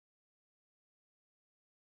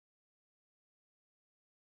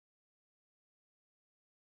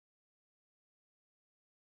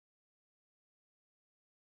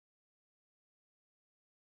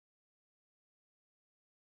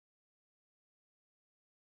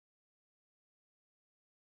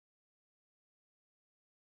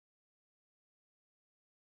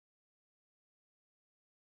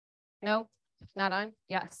No, not on.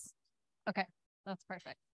 Yes. Okay, that's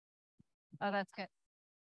perfect. Oh, that's good.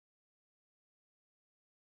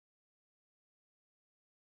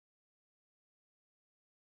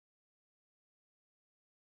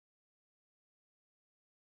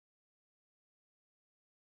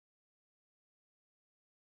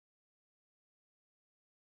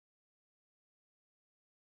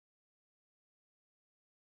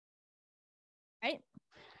 Right.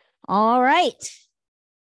 All right.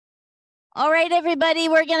 All right, everybody,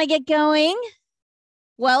 we're going to get going.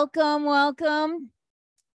 Welcome, welcome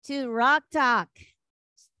to Rock Talk.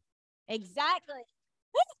 Exactly.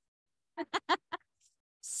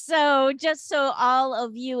 So just so all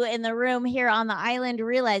of you in the room here on the island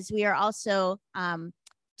realize, we are also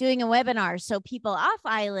doing a webinar so people off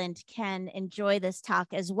island can enjoy this talk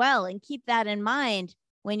as well. And keep that in mind.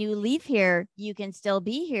 When you leave here, you can still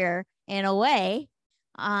be here in a way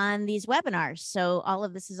on these webinars. So all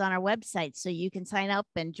of this is on our website, so you can sign up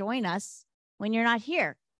and join us when you're not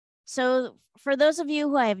here. So for those of you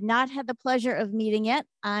who I have not had the pleasure of meeting yet,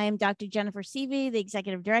 I'm Dr. Jennifer Seavey, the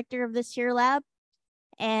executive director of this here lab.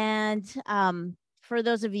 And for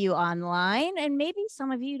those of you online, and maybe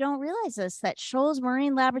some of you don't realize this, that Shoals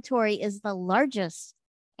Marine Laboratory is the largest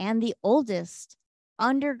and the oldest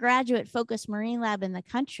undergraduate focused marine lab in the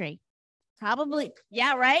country. Probably,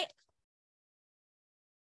 yeah, right?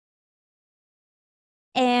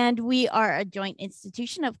 And we are a joint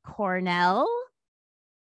institution of Cornell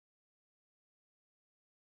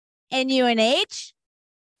and UNH.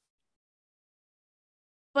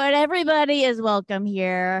 But everybody is welcome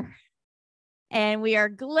here. And we are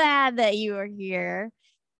glad that you are here.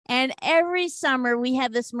 And every summer we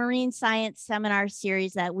have this marine science seminar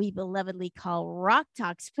series that we belovedly call Rock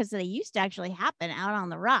Talks, because they used to actually happen out on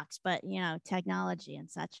the rocks, but you know, technology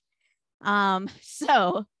and such.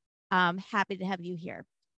 So happy to have you here.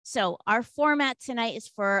 So our format tonight is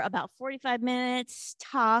for about 45 minutes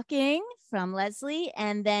talking from Leslie,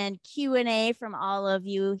 and then Q&A from all of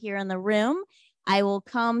you here in the room. I will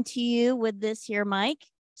come to you with this here mic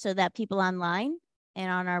so that people online and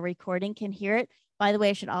on our recording can hear it. By the way,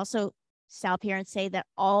 I should also stop here and say that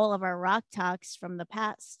all of our Rock Talks from the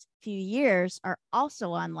past few years are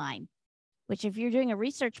also online, which if you're doing a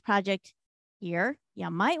research project here, you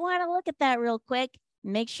might want to look at that real quick.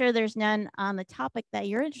 Make sure there's none on the topic that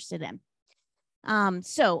you're interested in.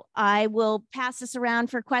 So I will pass this around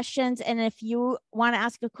for questions. And if you want to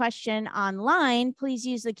ask a question online, please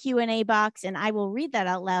use the Q&A box and I will read that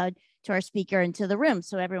out loud to our speaker and to the room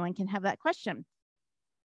so everyone can have that question.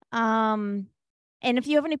 And if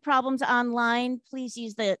you have any problems online, please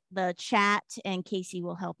use the chat and Casey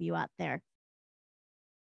will help you out there.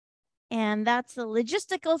 And that's the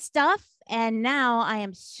logistical stuff. And now I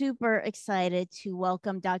am super excited to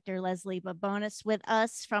welcome Dr. Leslie Babonis with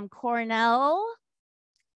us from Cornell.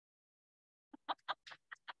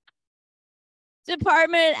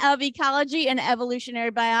 Department of Ecology and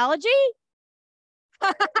Evolutionary Biology.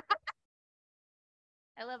 I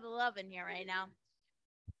love the love in here right now.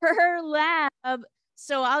 Her lab,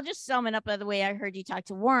 so I'll just sum it up by the way I heard you talk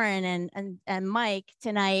to Warren and Mike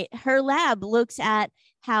tonight. Her lab looks at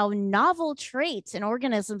how novel traits in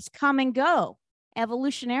organisms come and go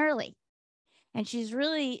evolutionarily. And she's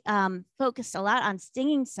really focused a lot on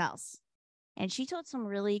stinging cells. And she told some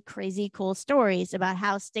really crazy cool stories about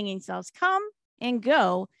how stinging cells come and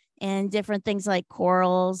go in different things like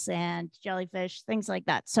corals and jellyfish, things like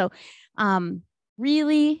that. So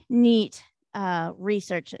really neat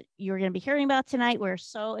research that you're going to be hearing about tonight. We're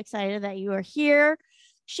so excited that you are here.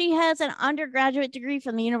 She has an undergraduate degree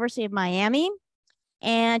from the University of Miami,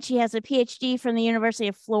 and she has a PhD from the University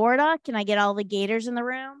of Florida. Can I get all the Gators in the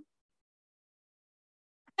room?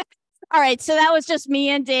 All right, so that was just me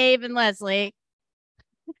and Dave and Leslie.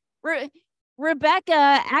 Rebecca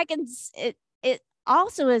Atkins, it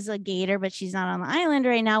also is a Gator, but she's not on the island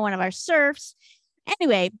right now, one of our serfs.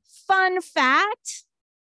 Anyway, fun fact,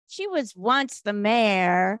 she was once the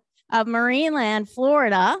mayor of Marineland,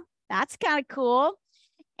 Florida. That's kind of cool.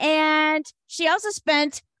 And she also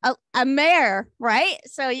spent a mayor, right?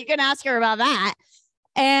 So you can ask her about that.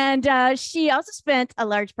 And she also spent a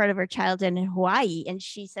large part of her childhood in Hawaii. And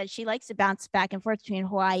she said she likes to bounce back and forth between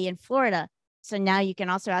Hawaii and Florida. So now you can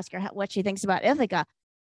also ask her what she thinks about Ithaca.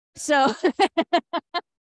 So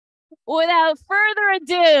without further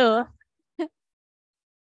ado.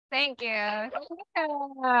 Thank you.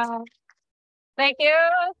 Thank you.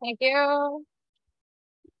 Thank you.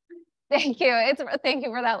 Thank you. Thank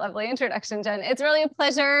you for that lovely introduction, Jen. It's really a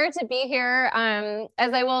pleasure to be here.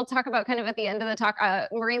 As I will talk about kind of at the end of the talk,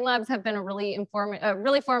 marine labs have been a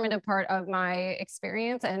really formative part of my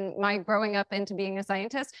experience and my growing up into being a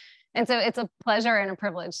scientist. And so it's a pleasure and a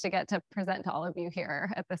privilege to get to present to all of you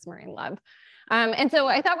here at this marine lab. And so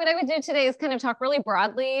I thought what I would do today is kind of talk really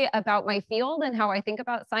broadly about my field and how I think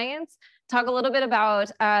about science, talk a little bit about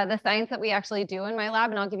the science that we actually do in my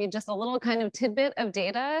lab, and I'll give you just a little kind of tidbit of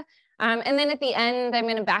data. And then at the end, I'm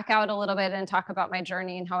going to back out a little bit and talk about my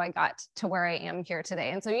journey and how I got to where I am here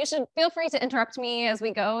today. And so you should feel free to interrupt me as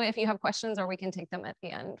we go if you have questions, or we can take them at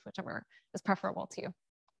the end, whichever is preferable to you.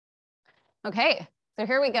 Okay, so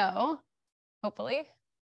here we go, hopefully.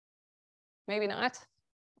 Maybe not.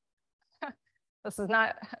 This is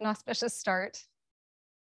not an auspicious start.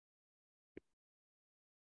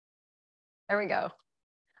 There we go.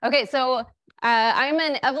 Okay, so I'm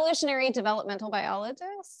an evolutionary developmental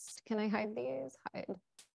biologist. Can I hide these? Hide.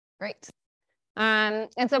 Great. And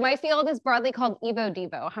so my field is broadly called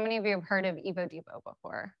evo-devo. How many of you have heard of evo-devo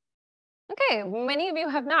before? Okay, many of you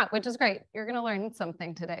have not, which is great. You're going to learn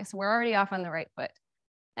something today. So we're already off on the right foot.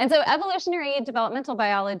 And so evolutionary developmental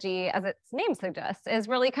biology, as its name suggests, is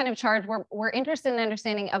really kind of charged. We're interested in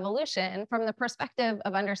understanding evolution from the perspective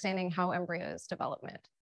of understanding how embryos develop.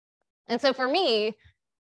 And so for me,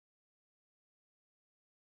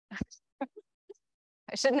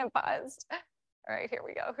 I shouldn't have paused. All right, here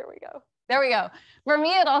we go, here we go. There we go. For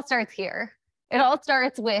me, it all starts here. It all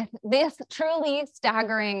starts with this truly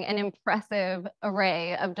staggering and impressive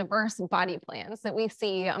array of diverse body plans that we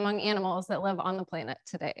see among animals that live on the planet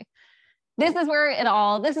today. This is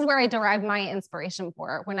where I derive my inspiration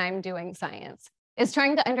for when I'm doing science, is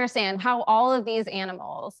trying to understand how all of these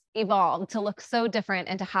animals evolved to look so different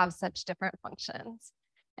and to have such different functions.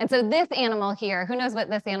 And so this animal here, who knows what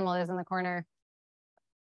this animal is in the corner?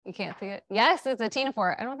 You can't see it. Yes, it's a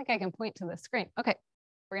ctenophore. I don't think I can point to the screen. Okay,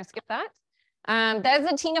 we're gonna skip that. That's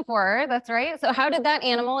a ctenophore, that's right. So how did that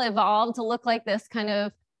animal evolve to look like this kind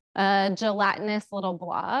of gelatinous little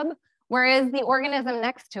blob? Whereas the organism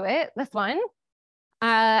next to it, this one,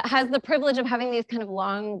 has the privilege of having these kind of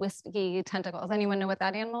long, wispy tentacles. Anyone know what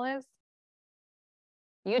that animal is?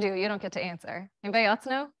 You do, you don't get to answer. Anybody else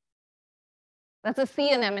know? That's a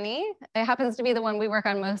sea anemone. It happens to be the one we work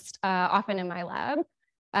on most often in my lab.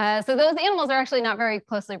 So those animals are actually not very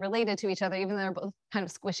closely related to each other, even though they're both kind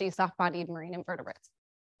of squishy, soft-bodied marine invertebrates.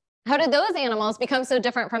 How did those animals become so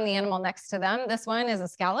different from the animal next to them? This one is a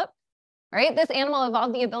scallop, right? This animal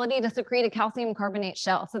evolved the ability to secrete a calcium carbonate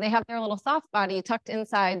shell. So they have their little soft body tucked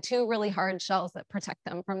inside two really hard shells that protect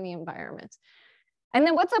them from the environment. And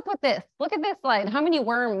then what's up with this? Look at this slide. How many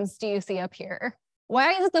worms do you see up here?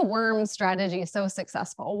 Why is the worm strategy so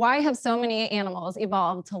successful? Why have so many animals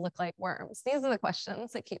evolved to look like worms? These are the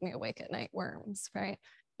questions that keep me awake at night, worms, right?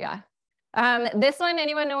 Yeah. This one,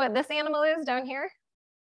 anyone know what this animal is down here?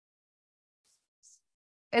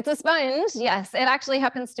 It's a sponge, yes. It actually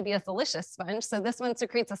happens to be a siliceous sponge. So this one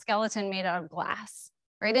secretes a skeleton made out of glass,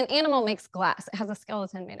 right? An animal makes glass. It has a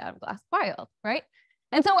skeleton made out of glass. Wild, right?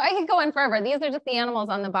 And so I could go on forever. These are just the animals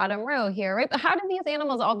on the bottom row here, right? But how did these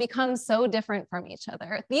animals all become so different from each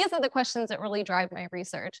other? These are the questions that really drive my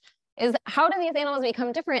research, is how do these animals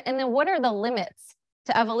become different? And then what are the limits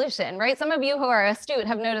to evolution, right? Some of you who are astute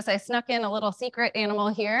have noticed I snuck in a little secret animal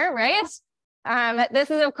here, right?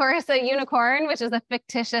 This is, of course, a unicorn, which is a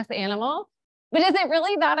fictitious animal. But is it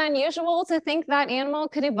really that unusual to think that animal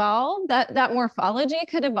could evolve, that morphology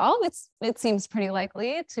could evolve? It seems pretty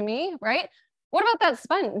likely to me, right? What about that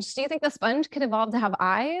sponge? Do you think the sponge could evolve to have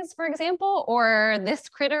eyes, for example? Or this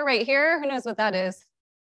critter right here? Who knows what that is?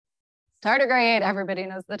 Tardigrade. Everybody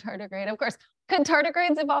knows the tardigrade, of course. Could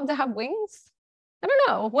tardigrades evolve to have wings? I don't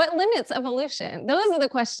know. What limits evolution? Those are the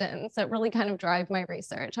questions that really kind of drive my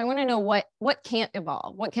research. I want to know what can't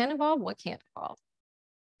evolve. What can evolve? What can't evolve?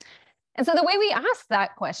 And so the way we ask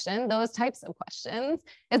that question, those types of questions,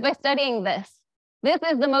 is by studying this. This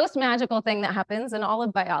is the most magical thing that happens in all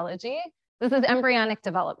of biology. This is embryonic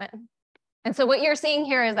development. And so what you're seeing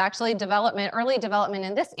here is actually development, early development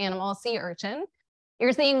in this animal, sea urchin.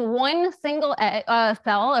 You're seeing one single egg,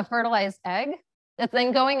 cell, a fertilized egg, that's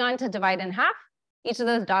then going on to divide in half. Each of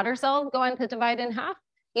those daughter cells go on to divide in half.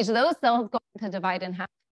 Each of those cells go on to divide in half.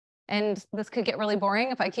 And this could get really boring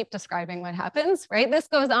if I keep describing what happens, right? This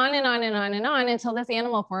goes on and on and on and on until this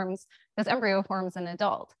embryo forms an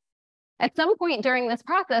adult. At some point during this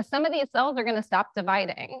process, some of these cells are going to stop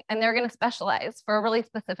dividing and they're going to specialize for a really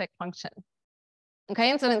specific function.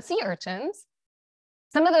 Okay, and so in sea urchins,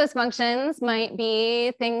 some of those functions might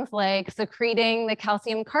be things like secreting the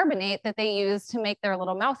calcium carbonate that they use to make their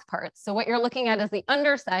little mouth parts. So what you're looking at is the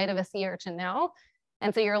underside of a sea urchin now.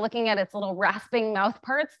 And so you're looking at its little rasping mouth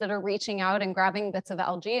parts that are reaching out and grabbing bits of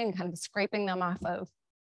algae and kind of scraping them off of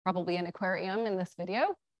probably an aquarium in this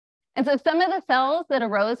video. And so some of the cells that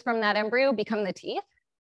arose from that embryo become the teeth.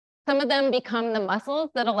 Some of them become the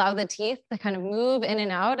muscles that allow the teeth to kind of move in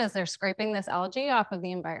and out as they're scraping this algae off of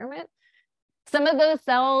the environment. Some of those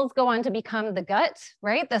cells go on to become the gut,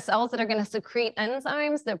 right? The cells that are going to secrete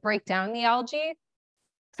enzymes that break down the algae.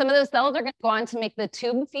 Some of those cells are going to go on to make the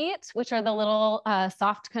tube feet, which are the little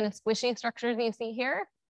soft kind of squishy structures you see here.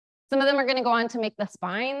 Some of them are going to go on to make the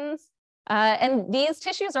spines. And these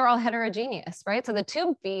tissues are all heterogeneous, right? So the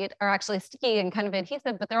tube feet are actually sticky and kind of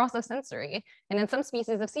adhesive, but they're also sensory. And in some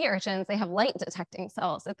species of sea urchins, they have light detecting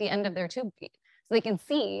cells at the end of their tube feet, so they can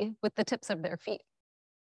see with the tips of their feet.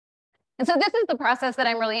 And so this is the process that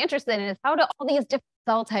I'm really interested in, is how do all these different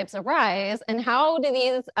cell types arise, and how do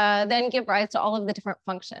these then give rise to all of the different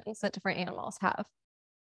functions that different animals have?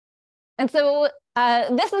 And so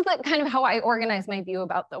this is kind of how I organize my view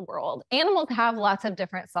about the world. Animals have lots of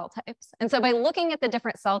different cell types. And so by looking at the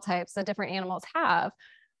different cell types that different animals have,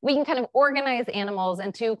 we can kind of organize animals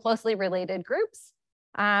into closely related groups,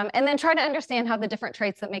 and then try to understand how the different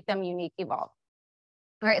traits that make them unique evolve.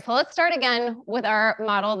 All right, so let's start again with our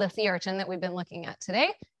model, the sea urchin that we've been looking at today.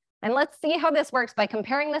 And let's see how this works by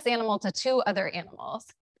comparing this animal to two other animals.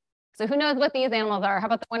 So who knows what these animals are? How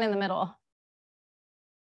about the one in the middle?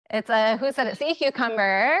 It's a, who said it? Sea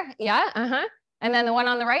cucumber. Yeah, And then the one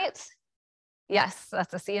on the right? Yes,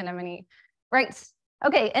 that's a sea anemone. Right.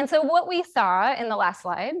 Okay, and so what we saw in the last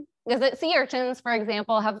slide is that sea urchins, for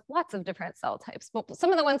example, have lots of different cell types. But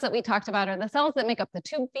some of the ones that we talked about are the cells that make up the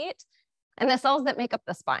tube feet and the cells that make up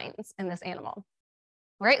the spines in this animal.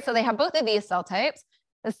 Right, so they have both of these cell types.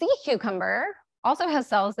 The sea cucumber also has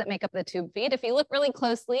cells that make up the tube feet. If you look really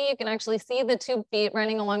closely, you can actually see the tube feet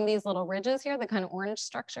running along these little ridges here, the kind of orange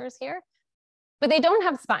structures here. But they don't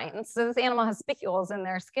have spines. So this animal has spicules in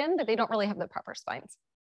their skin, but they don't really have the proper spines.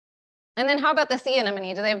 And then how about the sea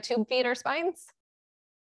anemone? Do they have tube feet or spines?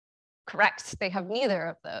 Correct, they have neither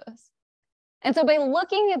of those. And so by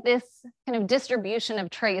looking at this kind of distribution of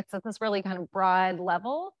traits at this really kind of broad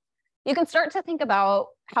level, you can start to think about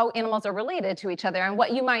how animals are related to each other. And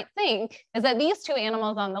what you might think is that these two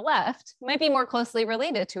animals on the left might be more closely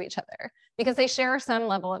related to each other because they share some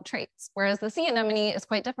level of traits, whereas the sea anemone is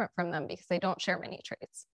quite different from them because they don't share many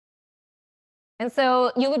traits. And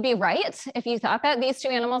so you would be right if you thought that these two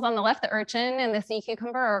animals on the left, the urchin and the sea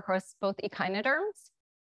cucumber, are of course both echinoderms.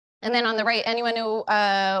 And then on the right, anyone know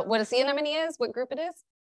what a sea anemone is? What group it is?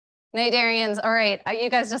 Cnidarians. All right, you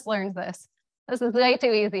guys just learned this. This is way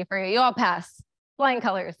too easy for you. You all pass. Flying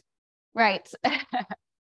colors. Right.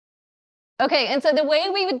 Okay, and so the way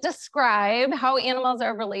we would describe how animals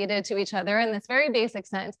are related to each other in this very basic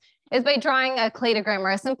sense is by drawing a cladogram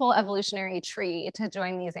or a simple evolutionary tree to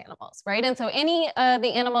join these animals, right? And so any of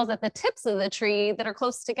the animals at the tips of the tree that are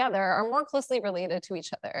close together are more closely related to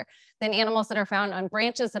each other than animals that are found on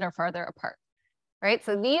branches that are farther apart, right?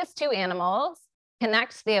 So these two animals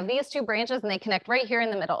connect, they have these two branches and they connect right here in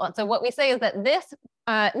the middle. And so what we say is that this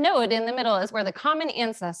node in the middle is where the common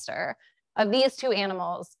ancestor of these two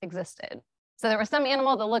animals existed. So there was some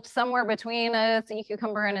animal that looked somewhere between a sea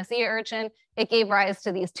cucumber and a sea urchin. It gave rise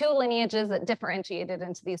to these two lineages that differentiated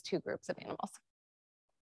into these two groups of animals.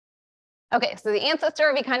 Okay, so the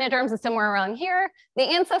ancestor of echinoderms is somewhere around here. The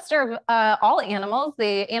ancestor of all animals,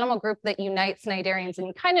 the animal group that unites cnidarians and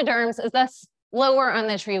echinoderms, is thus lower on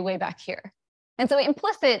the tree way back here. And so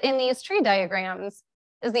implicit in these tree diagrams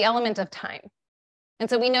is the element of time. And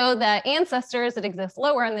so we know that ancestors that exist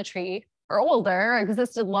lower on the tree or older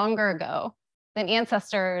existed longer ago than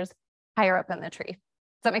ancestors higher up in the tree.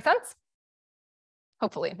 Does that make sense?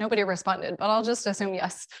 Hopefully, nobody responded, but I'll just assume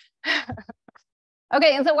yes.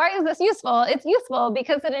 Okay, and so why is this useful? It's useful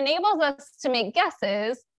because it enables us to make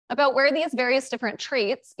guesses about where these various different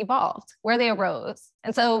traits evolved, where they arose.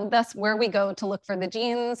 And so that's where we go to look for the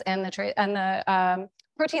genes and the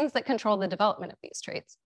proteins that control the development of these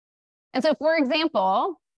traits. And so, for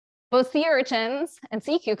example, both sea urchins and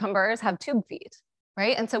sea cucumbers have tube feet,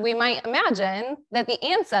 right? And so we might imagine that the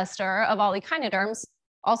ancestor of all echinoderms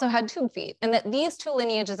also had tube feet, and that these two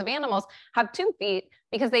lineages of animals have tube feet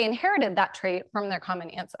because they inherited that trait from their common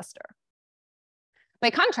ancestor.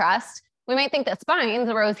 By contrast, we might think that spines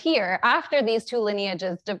arose here after these two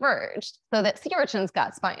lineages diverged, so that sea urchins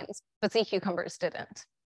got spines, but sea cucumbers didn't.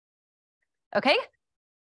 Okay?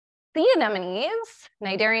 Sea anemones,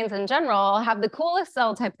 cnidarians in general, have the coolest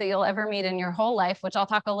cell type that you'll ever meet in your whole life, which I'll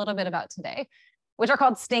talk a little bit about today, which are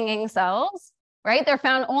called stinging cells, right? They're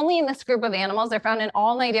found only in this group of animals. They're found in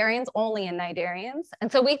all cnidarians, only in cnidarians. And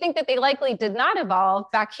so we think that they likely did not evolve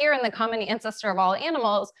back here in the common ancestor of all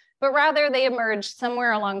animals, but rather they emerged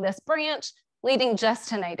somewhere along this branch, leading just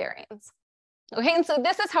to cnidarians. Okay, and so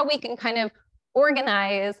this is how we can kind of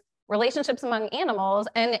organize relationships among animals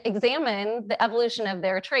and examine the evolution of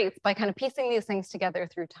their traits by kind of piecing these things together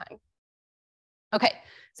through time. Okay,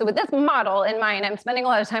 so with this model in mind, I'm spending a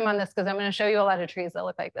lot of time on this because I'm going to show you a lot of trees that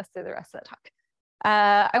look like this through the rest of the talk.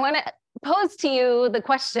 I want to pose to you the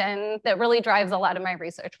question that really drives a lot of my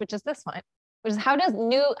research, which is this one, which is how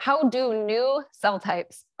do new cell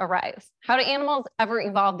types arise? How do animals ever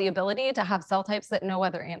evolve the ability to have cell types that no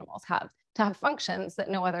other animals have, to have functions that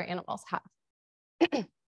no other animals have?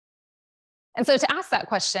 And so to ask that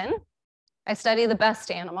question, I study the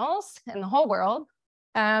best animals in the whole world.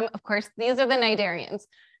 Of course, these are the cnidarians.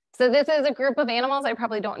 So this is a group of animals I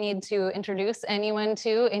probably don't need to introduce anyone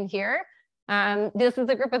to in here. This is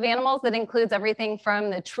a group of animals that includes everything from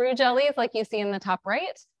the true jellies, like you see in the top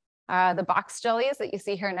right, the box jellies that you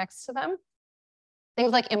see here next to them,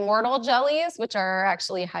 things like immortal jellies, which are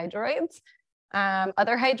actually hydroids,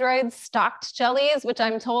 other hydroids, stalked jellies, which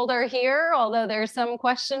I'm told are here, although there's some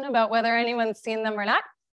question about whether anyone's seen them or not.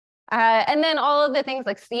 And then all of the things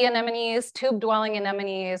like sea anemones, tube-dwelling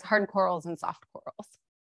anemones, hard corals, and soft corals.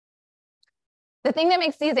 The thing that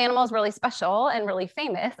makes these animals really special and really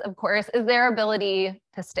famous, of course, is their ability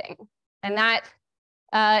to sting. And that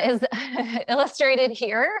is illustrated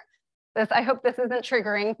here. I hope this isn't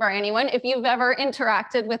triggering for anyone. If you've ever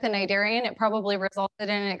interacted with a cnidarian, it probably resulted in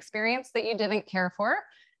an experience that you didn't care for.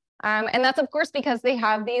 And that's, of course, because they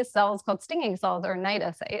have these cells called stinging cells or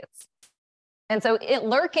cnidocytes. And so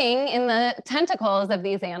lurking in the tentacles of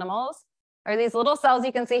these animals are these little cells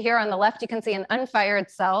you can see here on the left. You can see an unfired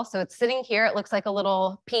cell. So it's sitting here. It looks like a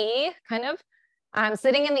little pea, kind of,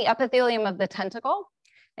 sitting in the epithelium of the tentacle.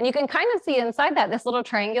 And you can kind of see inside that, this little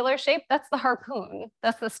triangular shape, that's the harpoon.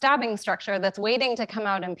 That's the stabbing structure that's waiting to come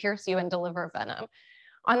out and pierce you and deliver venom.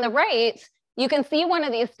 On the right, you can see one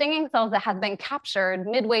of these stinging cells that has been captured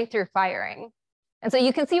midway through firing. And so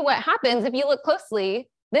you can see what happens if you look closely.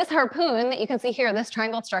 This harpoon that you can see here, this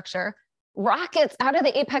triangle structure, rockets out of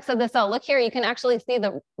the apex of the cell. Look here, you can actually see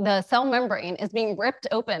the cell membrane is being ripped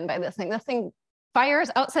open by this thing. This thing fires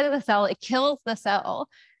outside of the cell, it kills the cell,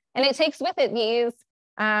 and it takes with it these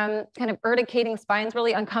kind of urticating spines,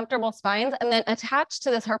 really uncomfortable spines, and then attached to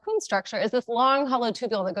this harpoon structure is this long hollow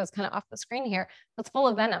tubule that goes kind of off the screen here that's full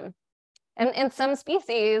of venom. And in some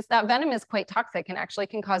species, that venom is quite toxic and actually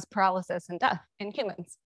can cause paralysis and death in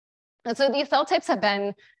humans. And so these cell types have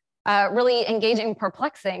been really engaging,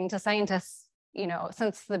 perplexing to scientists,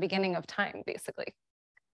 since the beginning of time, basically.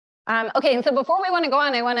 Okay, and so before we want to go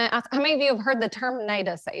on, I want to ask, how many of you have heard the term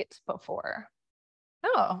cnidocyte before?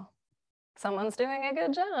 Oh, someone's doing a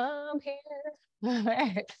good job here. All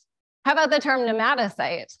right. How about the term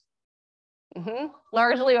nematocyte?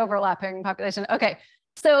 Largely overlapping population. Okay.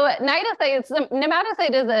 So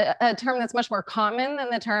nematocyte is a term that's much more common than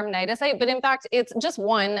the term cnidocyte, but in fact, it's just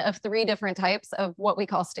one of 3 different types of what we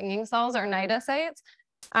call stinging cells or cnidocytes.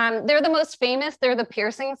 They're the most famous, they're the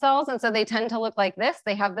piercing cells, and so they tend to look like this.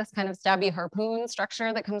 They have this kind of stabby harpoon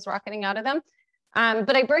structure that comes rocketing out of them.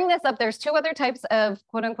 But I bring this up, there's 2 other types of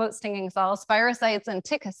quote unquote stinging cells, spirocytes and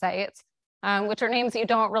ticocytes, which are names you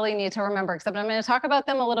don't really need to remember, except I'm going to talk about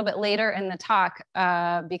them a little bit later in the talk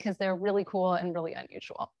because they're really cool and really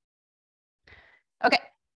unusual. Okay,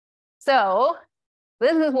 so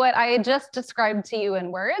this is what I just described to you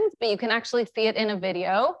in words, but you can actually see it in a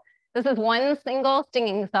video. This is one single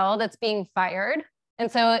stinging cell that's being fired.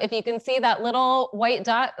 And so if you can see that little white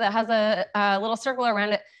dot that has a little circle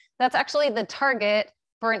around it, that's actually the target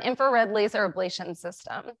for an infrared laser ablation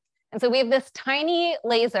system. And so we have this tiny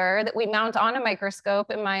laser that we mount on a microscope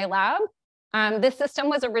in my lab. This system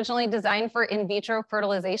was originally designed for in vitro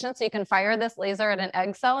fertilization. So you can fire this laser at an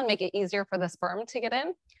egg cell and make it easier for the sperm to get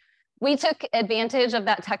in. We took advantage of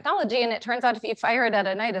that technology, and it turns out if you fire it at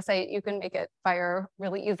a cnidocyte, you can make it fire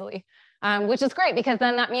really easily, which is great because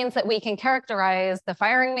then that means that we can characterize the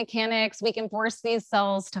firing mechanics. We can force these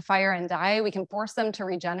cells to fire and die. We can force them to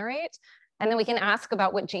regenerate. And then we can ask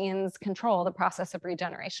about what genes control the process of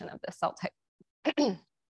regeneration of this cell type.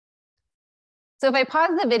 So if I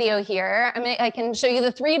pause the video here, I can show you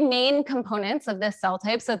the 3 main components of this cell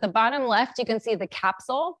type. So at the bottom left, you can see the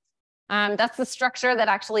capsule. That's the structure that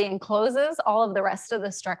actually encloses all of the rest of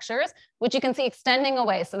the structures, which you can see extending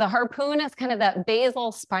away. So the harpoon is kind of that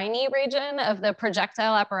basal spiny region of the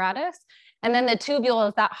projectile apparatus. And then the tubule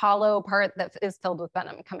is that hollow part that is filled with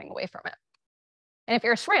venom coming away from it. And if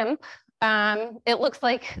you're a shrimp, it looks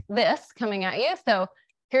like this coming at you. So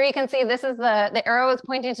here you can see this is the arrow is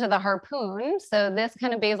pointing to the harpoon. So this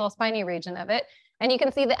kind of basal spiny region of it. And you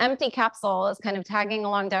can see the empty capsule is kind of tagging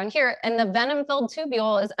along down here. And the venom-filled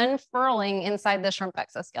tubule is unfurling inside the shrimp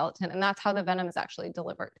exoskeleton. And that's how the venom is actually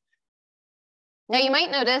delivered. Now you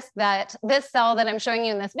might notice that this cell that I'm showing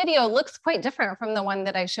you in this video looks quite different from the one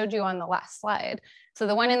that I showed you on the last slide. So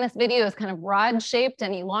the one in this video is kind of rod-shaped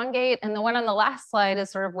and elongate, and the one on the last slide is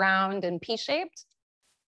sort of round and pea-shaped.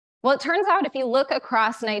 Well, it turns out if you look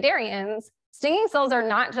across cnidarians, stinging cells are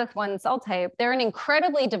not just one cell type. They're an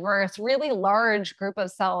incredibly diverse, really large group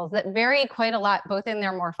of cells that vary quite a lot, both in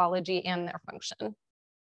their morphology and their function.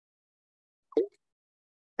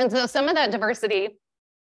 And so some of that diversity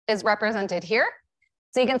is represented here.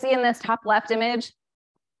 So you can see in this top left image,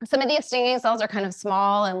 some of these stinging cells are kind of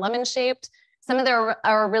small and lemon-shaped. Some of them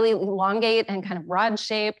are really elongate and kind of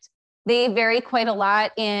rod-shaped. They vary quite a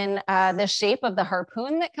lot in the shape of the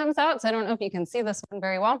harpoon that comes out. So I don't know if you can see this one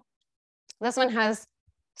very well. This one has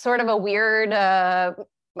sort of a weird, I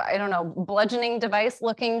don't know, bludgeoning device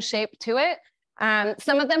looking shape to it.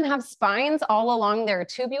 Some of them have spines all along their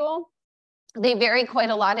tubule. They vary quite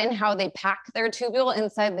a lot in how they pack their tubule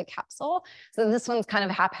inside the capsule. So this one's kind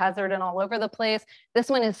of haphazard and all over the place. This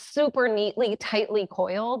one is super neatly, tightly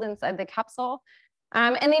coiled inside the capsule.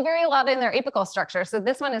 And they vary a lot in their apical structure. So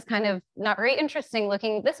this one is kind of not very interesting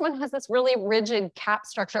looking. This one has this really rigid cap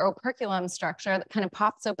structure, operculum structure, that kind of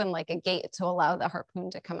pops open like a gate to allow the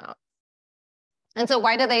harpoon to come out. And so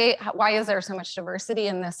why is there so much diversity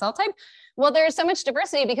in this cell type? Well, there's so much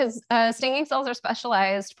diversity because stinging cells are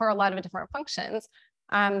specialized for a lot of different functions.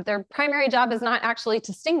 Their primary job is not actually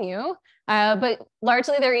to sting you, but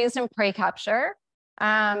largely they're used in prey capture.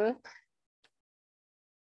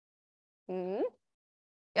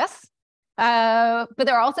 Yes, but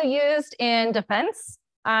they're also used in defense,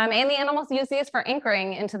 and the animals use these for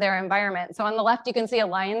anchoring into their environment. So on the left, you can see a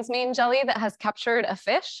lion's mane jelly that has captured a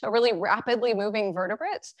fish, a really rapidly moving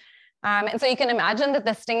vertebrate. And so you can imagine that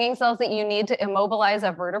the stinging cells that you need to immobilize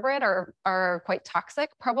a vertebrate are quite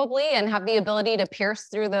toxic probably, and have the ability to pierce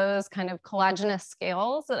through those kind of collagenous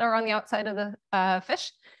scales that are on the outside of the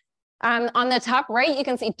fish. On the top right, you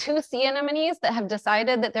can see two sea anemones that have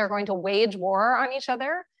decided that they're going to wage war on each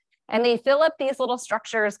other. And they fill up these little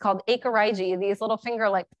structures called acarigy, these little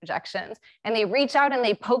finger-like projections. And they reach out and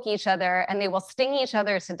they poke each other and they will sting each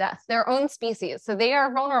other to death, their own species. So they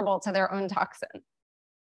are vulnerable to their own toxin.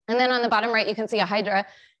 And then on the bottom right, you can see a hydra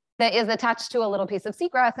that is attached to a little piece of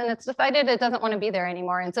seagrass, and it's decided it doesn't want to be there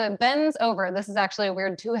anymore. And so it bends over. This is actually a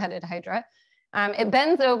weird two-headed hydra. It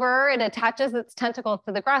bends over, it attaches its tentacles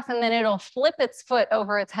to the grass, and then it'll flip its foot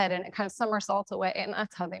over its head and it kind of somersaults away, and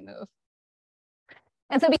that's how they move.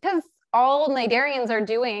 And so because all cnidarians are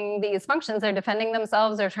doing these functions, they're defending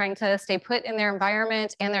themselves, they're trying to stay put in their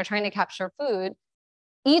environment, and they're trying to capture food,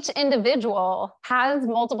 each individual has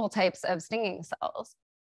multiple types of stinging cells.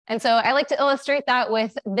 And so I like to illustrate that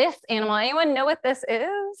with this animal. Anyone know what this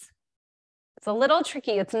is? It's a little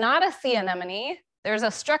tricky. It's not a sea anemone. There's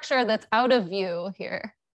a structure that's out of view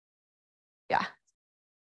here. Yeah,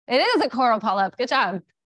 it is a coral polyp. Good job.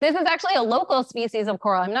 This is actually a local species of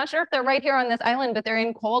coral. I'm not sure if they're right here on this island, but they're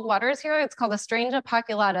in cold waters here. It's called the Strangia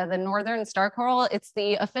paculata, the northern star coral. It's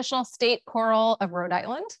the official state coral of Rhode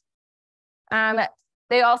Island.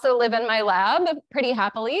 They also live in my lab pretty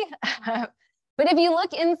happily. But if you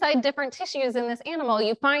look inside different tissues in this animal,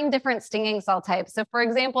 you find different stinging cell types. So for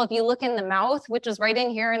example, if you look in the mouth, which is right in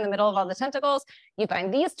here in the middle of all the tentacles, you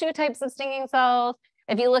find these two types of stinging cells.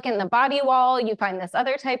 If you look in the body wall, you find this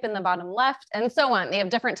other type in the bottom left, and so on. They have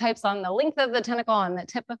different types on the length of the tentacle and the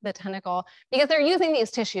tip of the tentacle, because they're using these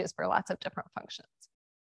tissues for lots of different functions.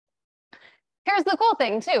 Here's the cool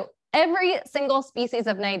thing too. Every single species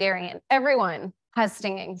of cnidarian, everyone has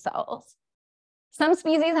stinging cells. Some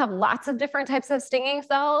species have lots of different types of stinging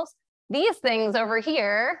cells. These things over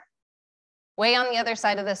here, way on the other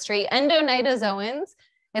side of this tree, endocnidozoans.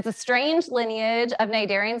 It's a strange lineage of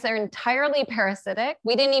cnidarians. They're entirely parasitic.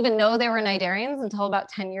 We didn't even know they were cnidarians until about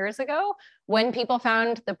 10 years ago, when people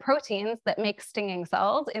found the proteins that make stinging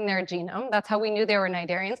cells in their genome. That's how we knew they were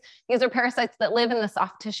cnidarians. These are parasites that live in the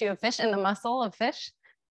soft tissue of fish, in the muscle of fish.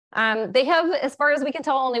 They have, as far as we can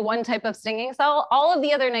tell, only one type of stinging cell. All of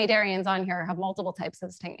the other cnidarians on here have multiple types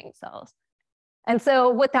of stinging cells. And so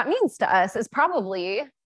what that means to us is probably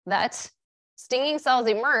that stinging cells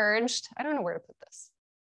emerged. I don't know where to put this.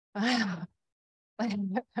 I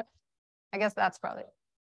guess that's probably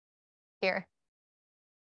here.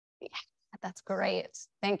 Yeah, that's great.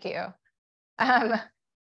 Thank you. And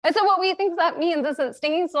so what we think that means is that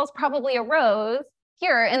stinging cells probably arose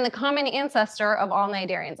here in the common ancestor of all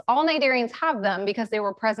cnidarians. All cnidarians have them because they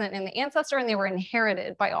were present in the ancestor and they were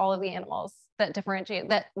inherited by all of the animals that differentiate,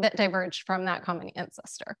 that diverged from that common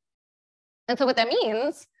ancestor. And so what that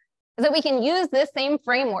means is that we can use this same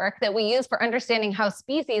framework that we use for understanding how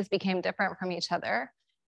species became different from each other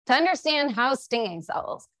to understand how stinging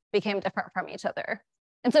cells became different from each other.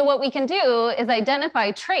 And so what we can do is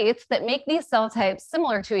identify traits that make these cell types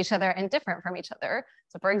similar to each other and different from each other.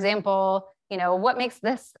 So for example, what makes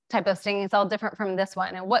this type of stinging cell different from this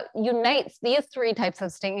one? And what unites these three types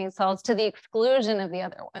of stinging cells to the exclusion of the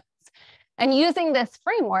other ones? And using this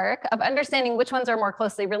framework of understanding which ones are more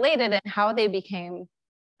closely related and how they became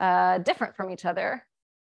different from each other,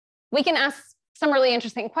 we can ask some really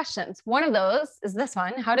interesting questions. One of those is this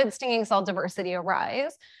one: how did stinging cell diversity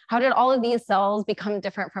arise? How did all of these cells become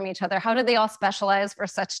different from each other? How did they all specialize for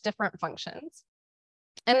such different functions?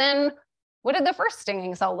 And then what did the first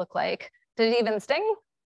stinging cell look like? Did it even sting?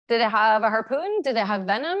 Did it have a harpoon? Did it have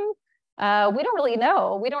venom? We don't really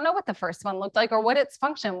know. We don't know what the first one looked like or what its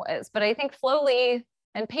function was, but I think slowly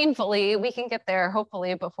and painfully we can get there,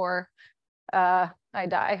 hopefully, before I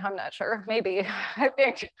die. I'm not sure, maybe, I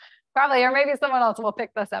think. Probably, or maybe someone else will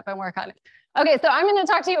pick this up and work on it. Okay, so I'm going to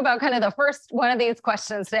talk to you about kind of the first one of these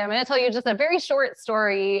questions today. I'm going to tell you just a very short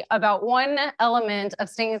story about one element of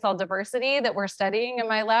stinging cell diversity that we're studying in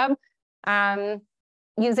my lab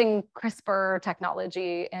using CRISPR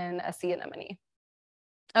technology in a sea anemone.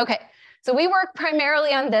 Okay, so we work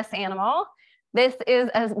primarily on this animal. This is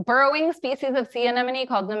a burrowing species of sea anemone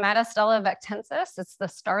called Nematostella vectensis. It's the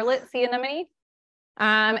starlet sea anemone.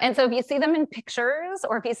 And so if you see them in pictures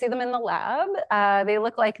or if you see them in the lab, they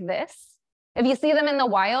look like this. If you see them in the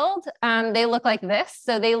wild, they look like this.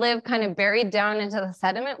 So they live kind of buried down into the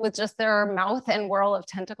sediment with just their mouth and whorl of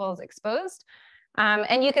tentacles exposed.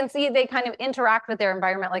 And you can see they kind of interact with their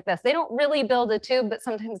environment like this. They don't really build a tube, but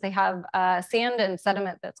sometimes they have sand and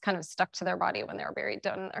sediment that's kind of stuck to their body when they're buried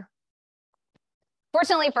down in there.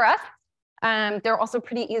 Fortunately for us, they're also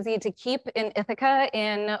pretty easy to keep in Ithaca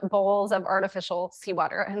in bowls of artificial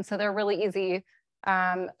seawater. And so they're really easy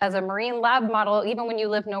as a marine lab model, even when you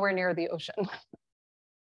live nowhere near the ocean.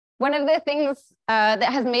 One of the things that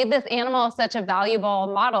has made this animal such a valuable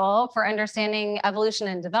model for understanding evolution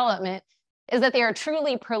and development is that they are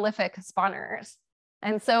truly prolific spawners.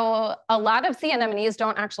 And so a lot of sea anemones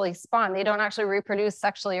don't actually spawn. They don't actually reproduce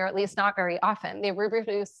sexually, or at least not very often. They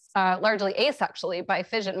reproduce largely asexually by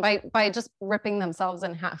fission, by just ripping themselves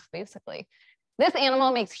in half, basically. This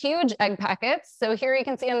animal makes huge egg packets. So here you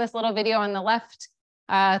can see in this little video on the left,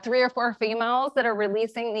 3 or 4 females that are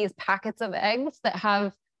releasing these packets of eggs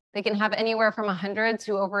that they can have anywhere from 100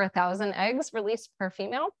 to over 1,000 eggs released per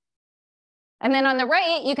female. And then on the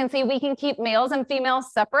right, you can see we can keep males and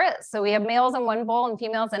females separate. So we have males in one bowl and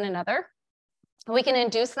females in another. We can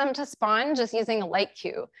induce them to spawn just using a light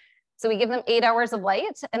cue. So we give them 8 hours of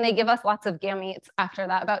light and they give us lots of gametes after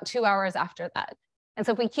that, about 2 hours after that. And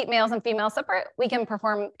so if we keep males and females separate, we can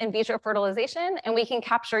perform in vitro fertilization and we can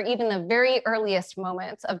capture even the very earliest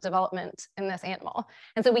moments of development in this animal.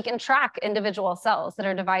 And so we can track individual cells that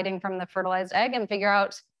are dividing from the fertilized egg and figure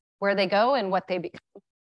out where they go and what they become.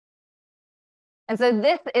 And so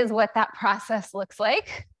this is what that process looks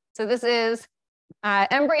like. So this is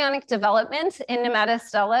embryonic development in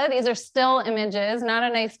Nematostella. These are still images, not a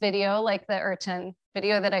nice video like the urchin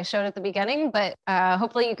video that I showed at the beginning, but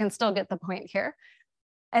hopefully you can still get the point here.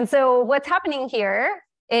 And so what's happening here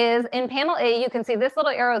is in panel A, you can see this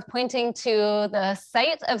little arrow is pointing to the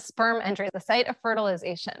site of sperm entry, the site of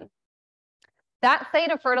fertilization. That site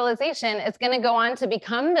of fertilization is going to go on to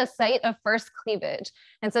become the site of first cleavage.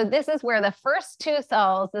 And so this is where the first 2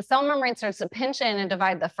 cells, the cell membrane starts to pinch in and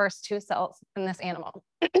divide the first 2 cells in this animal.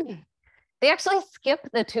 They actually skip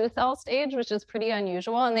the 2-cell stage, which is pretty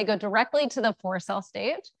unusual, and they go directly to the 4-cell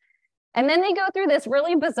stage. And then they go through this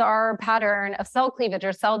really bizarre pattern of cell cleavage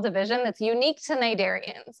or cell division that's unique to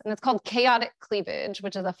cnidarians. And it's called chaotic cleavage,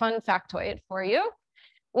 which is a fun factoid for you.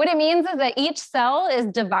 What it means is that each cell is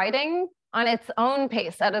dividing on its own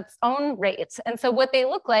pace, at its own rate. And so what they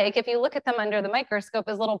look like, if you look at them under the microscope,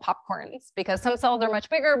 is little popcorns, because some cells are much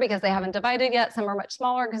bigger because they haven't divided yet. Some are much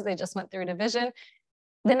smaller because they just went through division.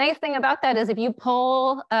 The nice thing about that is if you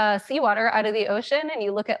pull seawater out of the ocean and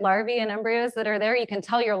you look at larvae and embryos that are there, you can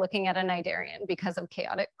tell you're looking at a cnidarian because of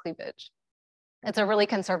chaotic cleavage. It's a really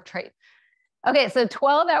conserved trait. Okay, so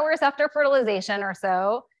 12 hours after fertilization or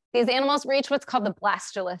so, these animals reach what's called the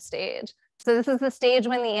blastula stage. So this is the stage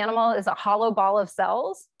when the animal is a hollow ball of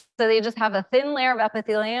cells. So they just have a thin layer of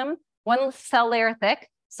epithelium, 1 cell layer thick,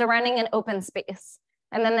 surrounding an open space.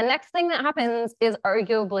 And then the next thing that happens is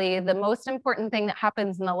arguably the most important thing that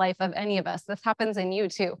happens in the life of any of us. This happens in you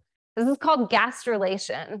too. This is called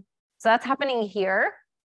gastrulation. So that's happening here.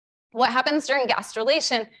 What happens during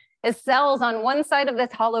gastrulation is cells on one side of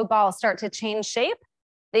this hollow ball start to change shape.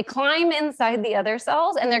 They climb inside the other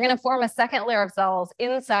cells, and they're going to form a second layer of cells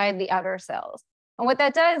inside the outer cells. And what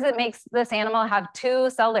that does, it makes this animal have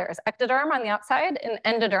two cell layers, ectoderm on the outside and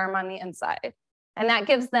endoderm on the inside. And that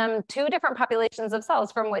gives them two different populations of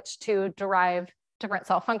cells from which to derive different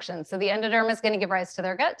cell functions. So the endoderm is going to give rise to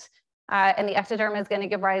their gut, and the ectoderm is going to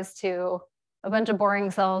give rise to a bunch of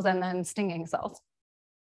boring cells and then stinging cells.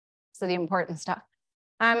 So the important stuff.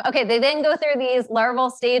 Okay, they then go through these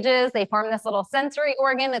larval stages. They form this little sensory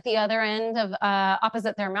organ at the other end of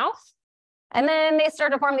opposite their mouth. And then they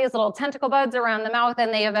start to form these little tentacle buds around the mouth,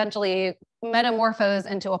 and they eventually metamorphose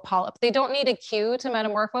into a polyp. They don't need a cue to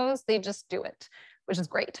metamorphose, they just do it, which is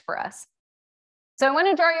great for us. So I want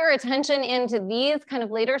to draw your attention into these kind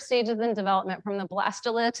of later stages in development from the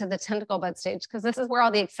blastula to the tentacle bud stage, because this is where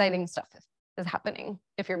all the exciting stuff is happening,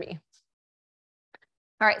 if you're me.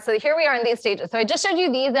 All right, so here we are in these stages. So I just showed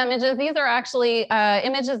you these images. These are actually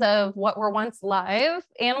images of what were once live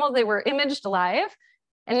animals. They were imaged live.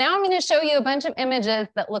 And now I'm going to show you a bunch of images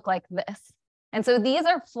that look like this. And so these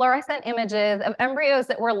are fluorescent images of embryos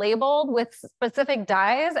that were labeled with specific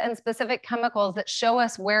dyes and specific chemicals that show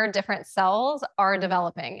us where different cells are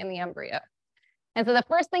developing in the embryo. And so the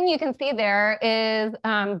first thing you can see there is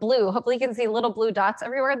blue. Hopefully you can see little blue dots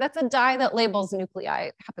everywhere. That's a dye that labels nuclei.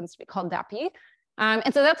 It happens to be called DAPI.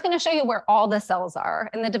 And so that's going to show you where all the cells are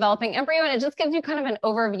in the developing embryo. And it just gives you kind of an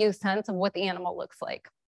overview sense of what the animal looks like.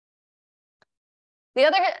 The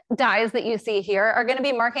other dyes that you see here are going to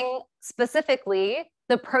be marking specifically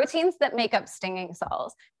the proteins that make up stinging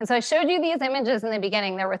cells. And so I showed you these images in the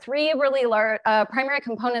beginning. There were three really large primary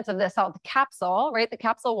components of this cell: the capsule, right, the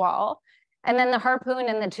capsule wall, and then the harpoon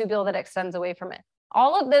and the tubule that extends away from it.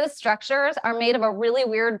 All of those structures are made of a really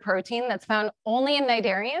weird protein that's found only in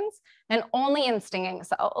cnidarians and only in stinging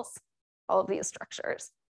cells, all of these structures.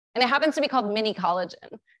 And it happens to be called mini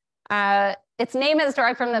collagen. Its name is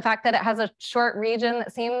derived from the fact that it has a short region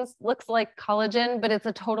that looks like collagen, but it's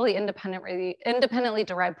a totally independently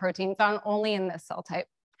derived protein found only in this cell type.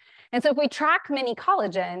 And so if we track mini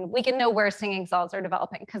collagen, we can know where stinging cells are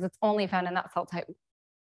developing because it's only found in that cell type.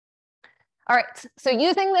 All right, so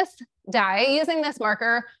using this dye, using this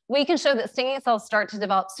marker, we can show that stinging cells start to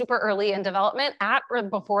develop super early in development at or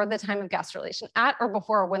before the time of gastrulation, at or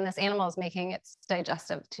before when this animal is making its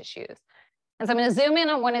digestive tissues. And so I'm going to zoom in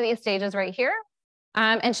on one of these stages right here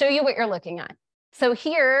and show you what you're looking at. So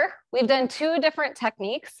here we've done two different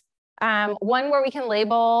techniques. One where we can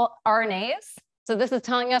label RNAs. So this is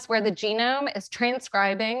telling us where the genome is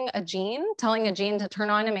transcribing a gene, telling a gene to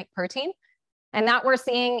turn on and make protein. And that we're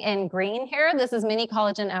seeing in green here. This is mini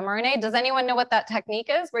collagen mRNA. Does anyone know what that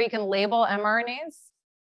technique is where you can label mRNAs?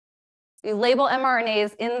 You label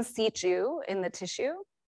mRNAs in situ in the tissue.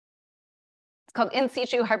 It's called in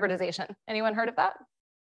situ hybridization. Anyone heard of that?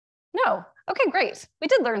 No. Okay, great. We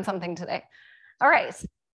did learn something today. All right.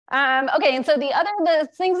 Okay, and so the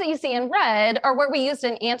things that you see in red are where we used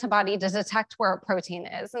an antibody to detect where a protein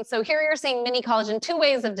is. And so here you're seeing mini collagen, two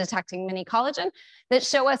ways of detecting mini collagen that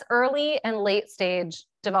show us early and late stage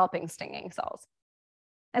developing stinging cells.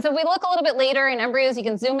 And so if we look a little bit later in embryos, you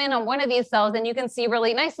can zoom in on one of these cells and you can see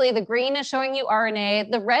really nicely, the green is showing you RNA,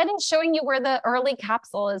 the red is showing you where the early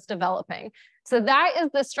capsule is developing. So that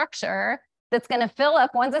is the structure that's going to fill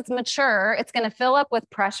up. Once it's mature, it's going to fill up with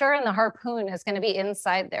pressure and the harpoon is going to be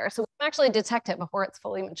inside there. So we can actually detect it before it's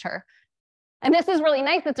fully mature. And this is really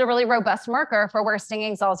nice. It's a really robust marker for where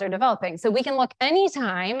stinging cells are developing. So we can look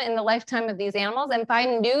anytime in the lifetime of these animals and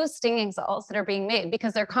find new stinging cells that are being made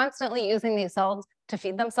because they're constantly using these cells to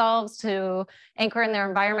feed themselves, to anchor in their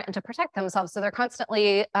environment, and to protect themselves. So they're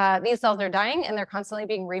constantly, these cells are dying and they're constantly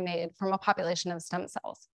being remade from a population of stem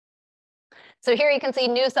cells. So here you can see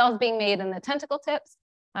new cells being made in the tentacle tips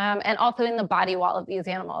and also in the body wall of these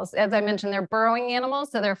animals. As I mentioned, they're burrowing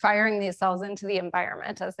animals, so they're firing these cells into the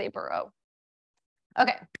environment as they burrow.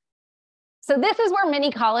 Okay, so this is where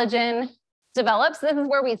mini collagen develops. This is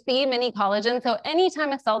where we see mini collagen. So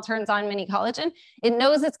anytime a cell turns on mini collagen, it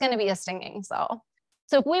knows it's going to be a stinging cell.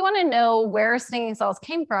 So if we want to know where stinging cells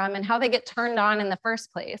came from and how they get turned on in the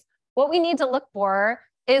first place, what we need to look for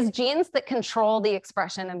is genes that control the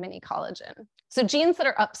expression of mini collagen. So genes that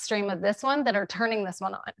are upstream of this one that are turning this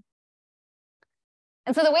one on.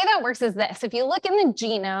 And so the way that works is this. If you look in the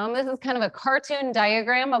genome, this is kind of a cartoon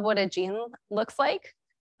diagram of what a gene looks like.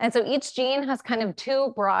 And so each gene has kind of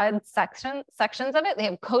two broad sections of it. They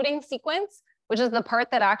have coding sequence, which is the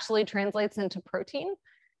part that actually translates into protein.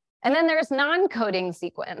 And then there's non-coding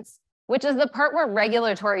sequence, which is the part where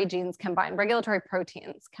regulatory genes combine, regulatory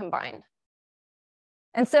proteins combine.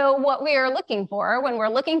 And so what we are looking for when we're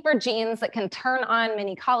looking for genes that can turn on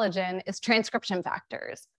mini collagen is transcription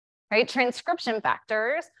factors, right? Transcription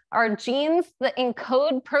factors are genes that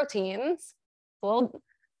encode proteins, little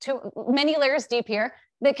many layers deep here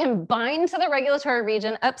that can bind to the regulatory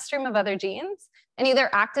region upstream of other genes and either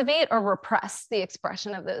activate or repress the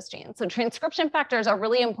expression of those genes. So transcription factors are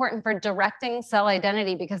really important for directing cell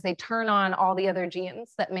identity because they turn on all the other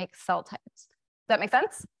genes that make cell types. Does that make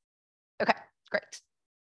sense? Okay, great.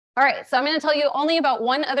 All right, so I'm going to tell you only about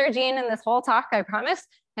one other gene in this whole talk, I promise,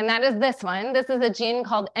 and that is this one. This is a gene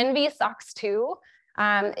called NV-SOX2.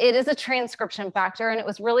 It is a transcription factor, and it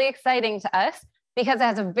was really exciting to us because it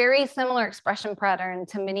has a very similar expression pattern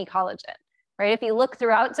to mini collagen, right? If you look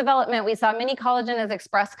throughout development, we saw mini collagen is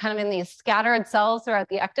expressed kind of in these scattered cells throughout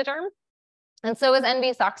the ectoderm, and so is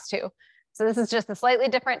NV-SOX2. So this is just a slightly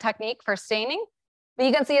different technique for staining, but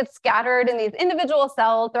you can see it's scattered in these individual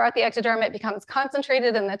cells throughout the ectoderm. It becomes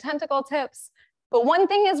concentrated in the tentacle tips. But one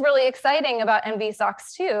thing is really exciting about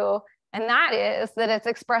NV-SOX2, and that is that it's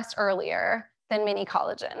expressed earlier than mini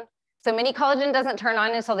collagen. So mini collagen doesn't turn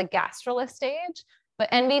on until the gastrulus stage, but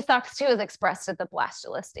NV-SOX2 is expressed at the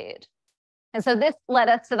blastulus stage. And so this led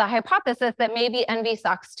us to the hypothesis that maybe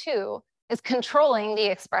NV-SOX2 is controlling the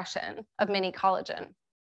expression of mini collagen,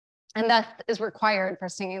 and thus is required for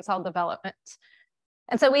stinging cell development.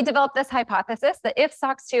 And so we developed this hypothesis that if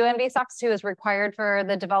SOX2, NV-SOX2 is required for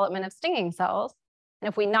the development of stinging cells, and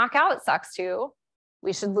if we knock out SOX2,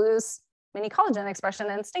 we should lose mini collagen expression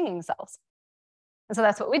in stinging cells. And so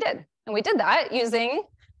that's what we did. And we did that using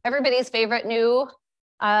everybody's favorite new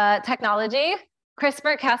technology,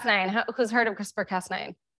 CRISPR-Cas9. Who's heard of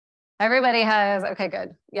CRISPR-Cas9? Everybody has, okay,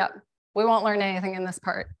 good. Yep, we won't learn anything in this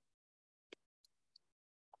part.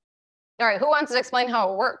 All right, who wants to explain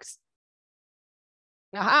how it works?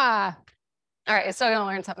 Aha. All right, still gonna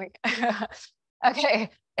learn something. Okay,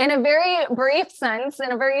 in a very brief sense,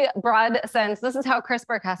 in a very broad sense, this is how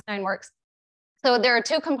CRISPR-Cas9 works. So there are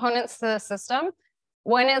two components to the system.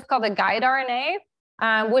 One is called a guide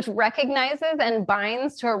RNA, which recognizes and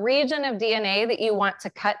binds to a region of DNA that you want to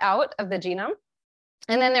cut out of the genome.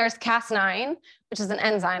 And then there's Cas9, which is an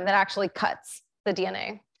enzyme that actually cuts the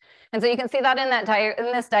DNA. And so you can see that in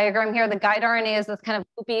this diagram here, the guide RNA is this kind of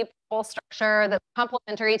loopy full structure that's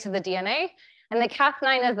complementary to the DNA. And the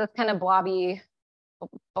Cas9 is this kind of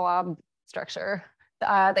blob structure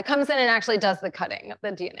that comes in and actually does the cutting of the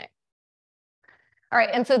DNA. All right,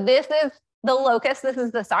 and so this is the locus. This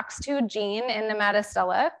is the SOX2 gene in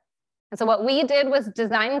Nematostella. And so what we did was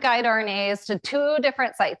design guide RNAs to two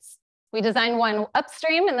different sites. We designed one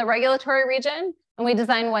upstream in the regulatory region, and we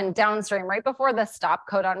designed one downstream right before the stop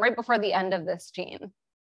codon, right before the end of this gene.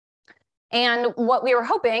 And what we were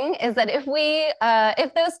hoping is that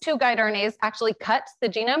if those two guide RNAs actually cut the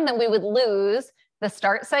genome, then we would lose the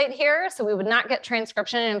start site here. So we would not get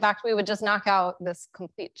transcription. And in fact, we would just knock out this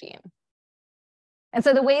complete gene. And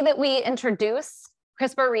so the way that we introduce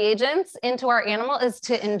CRISPR reagents into our animal is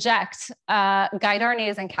to inject guide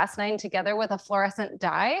RNAs and Cas9 together with a fluorescent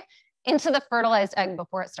dye into the fertilized egg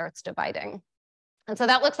before it starts dividing. And so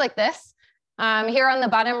that looks like this. Here on the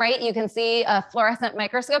bottom right, you can see a fluorescent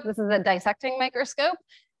microscope. This is a dissecting microscope.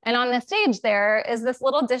 And on the stage there is this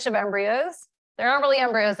little dish of embryos. They're not really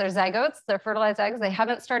embryos, they're zygotes, they're fertilized eggs. They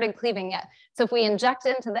haven't started cleaving yet. So if we inject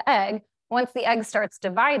into the egg, once the egg starts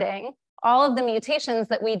dividing, all of the mutations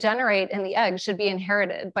that we generate in the egg should be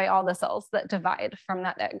inherited by all the cells that divide from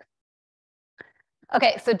that egg.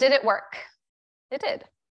 Okay, so did it work? It did.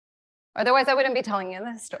 Otherwise, I wouldn't be telling you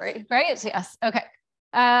this story, right? Yes, okay.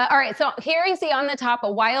 All right, so here you see on the top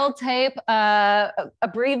a wild type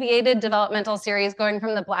abbreviated developmental series going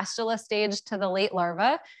from the blastula stage to the late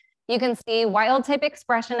larva. You can see wild type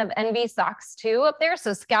expression of NV-SOX2 up there,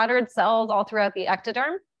 so scattered cells all throughout the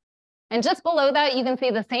ectoderm. And just below that, you can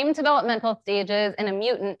see the same developmental stages in a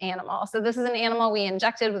mutant animal. So this is an animal we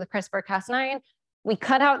injected with CRISPR-Cas9. We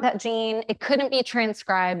cut out that gene, it couldn't be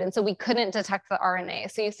transcribed, and so we couldn't detect the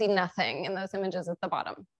RNA. So you see nothing in those images at the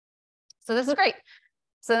bottom. So this is great.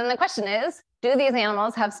 So then the question is, do these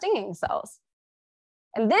animals have stinging cells?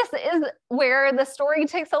 And this is where the story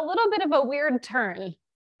takes a little bit of a weird turn.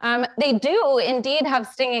 They do indeed have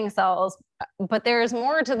stinging cells, but there's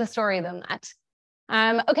more to the story than that.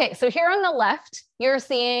 Okay, so here on the left, you're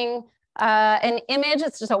seeing an image.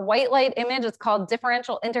 It's just a white light image. It's called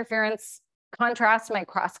differential interference contrast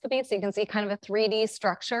microscopy. So you can see kind of a 3D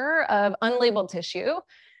structure of unlabeled tissue.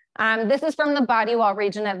 This is from the body wall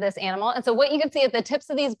region of this animal. And so what you can see at the tips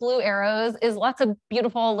of these blue arrows is lots of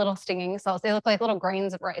beautiful little stinging cells. They look like little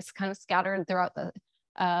grains of rice kind of scattered throughout the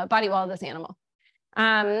body wall of this animal.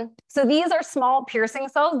 So these are small piercing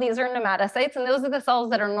cells. These are nematocytes, and those are the cells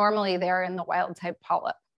that are normally there in the wild type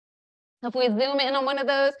polyp. If we zoom in on one of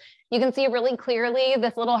those, you can see really clearly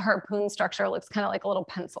this little harpoon structure looks kind of like a little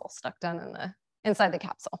pencil stuck down in inside the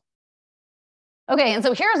capsule. Okay, and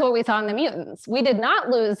so here's what we saw in the mutants. We did not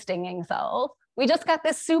lose stinging cells. We just got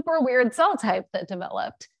this super weird cell type that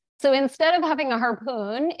developed. So instead of having a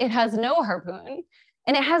harpoon, it has no harpoon.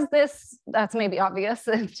 And it has this, that's maybe obvious,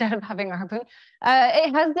 instead of having a harpoon,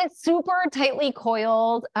 it has this super tightly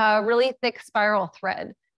coiled, really thick spiral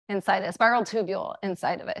thread inside it, spiral tubule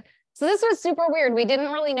inside of it. So this was super weird. We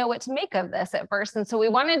didn't really know what to make of this at first. And so we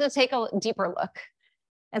wanted to take a deeper look.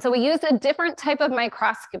 And so we used a different type of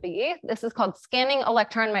microscopy. This is called scanning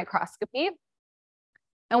electron microscopy.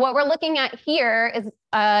 And what we're looking at here is,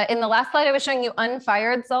 in the last slide, I was showing you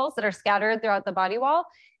unfired cells that are scattered throughout the body wall.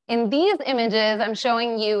 In these images, I'm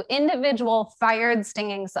showing you individual fired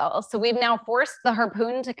stinging cells. So we've now forced the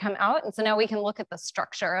harpoon to come out. And so now we can look at the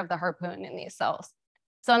structure of the harpoon in these cells.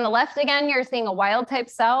 So on the left, again, you're seeing a wild type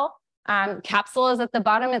cell. Capsule is at the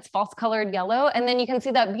bottom, it's false colored yellow. And then you can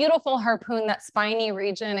see that beautiful harpoon, that spiny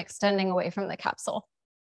region extending away from the capsule.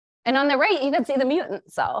 And on the right, you can see the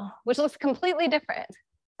mutant cell, which looks completely different,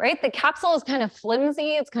 right? The capsule is kind of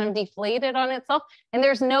flimsy, it's kind of deflated on itself, and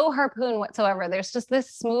there's no harpoon whatsoever. There's just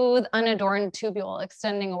this smooth, unadorned tubule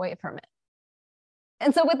extending away from it.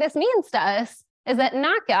 And so what this means to us is that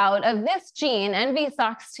knockout of this gene,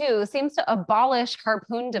 NVSOX2, seems to abolish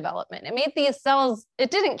harpoon development. It made these cells, it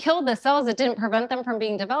didn't kill the cells, it didn't prevent them from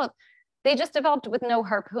being developed. They just developed with no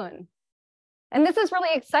harpoon. And this is really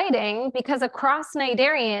exciting because across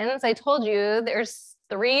cnidarians, I told you there's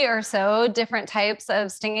 3 or so different types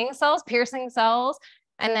of stinging cells, piercing cells,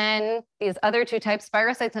 and then these other 2 types,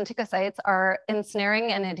 spirocytes and ticocytes, are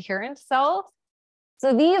ensnaring and adherent cells.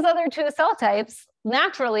 So these other 2 cell types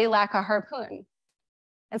naturally lack a harpoon.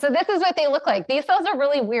 And so this is what they look like. These cells are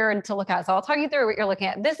really weird to look at. So I'll talk you through what you're looking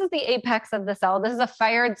at. This is the apex of the cell. This is a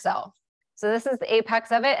fired cell. So this is the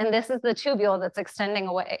apex of it, and this is the tubule that's extending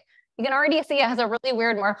away. You can already see it has a really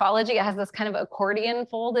weird morphology. It has this kind of accordion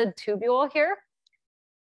folded tubule here.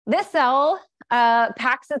 This cell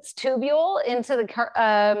packs its tubule into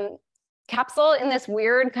the capsule in this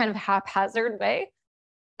weird kind of haphazard way.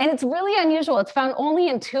 And it's really unusual. It's found only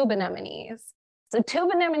in tube anemones. So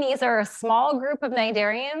tube anemones are a small group of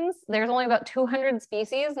cnidarians. There's only about 200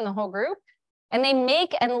 species in the whole group. And they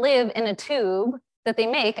make and live in a tube that they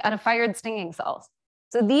make out of fired stinging cells.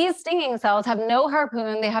 So these stinging cells have no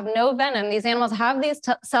harpoon, they have no venom. These animals have these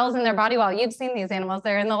cells in their body wall. You've seen these animals,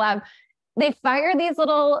 they're in the lab. They fire these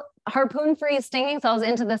little harpoon-free stinging cells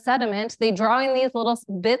into the sediment. They draw in these little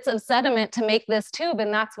bits of sediment to make this tube,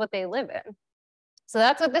 and that's what they live in. So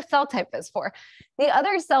that's what this cell type is for. The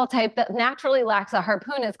other cell type that naturally lacks a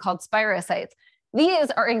harpoon is called spirocytes.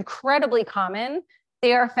 These are incredibly common.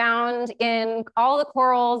 They are found in all the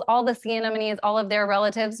corals, all the sea anemones, all of their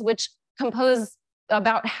relatives, which compose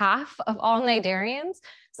about half of all cnidarians.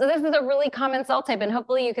 So this is a really common cell type, and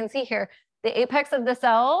hopefully you can see here the apex of the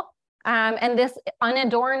cell and this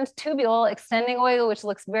unadorned tubule extending away, which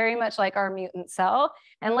looks very much like our mutant cell.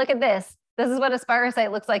 And look at this. This is what a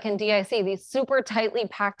spirocyte looks like in DIC, these super tightly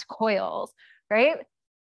packed coils, right?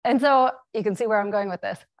 And so you can see where I'm going with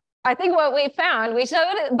this. I think what we found, we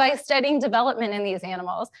showed it by studying development in these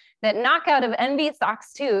animals, that knockout of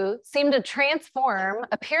NVSOX2 seemed to transform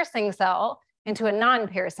a piercing cell into a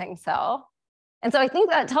non-piercing cell. And so I think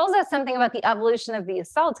that tells us something about the evolution of these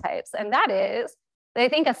cell types. And that is that I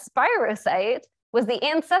think a spirocyte was the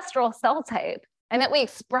ancestral cell type, and that we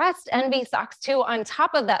expressed NVSOX2 on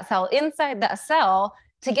top of that cell, inside that cell,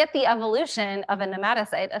 to get the evolution of a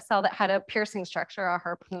nematocyte, a cell that had a piercing structure, a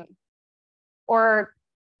harpoon. Or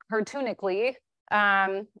harpoonically,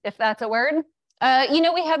 if that's a word. You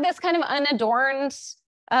know, we have this kind of unadorned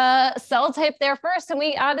cell type there first, and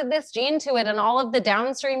we added this gene to it and all of the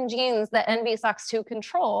downstream genes that NVSOX2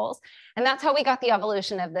 controls. And that's how we got the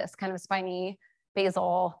evolution of this kind of spiny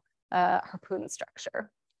basal harpoon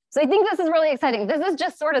structure. So I think this is really exciting. This is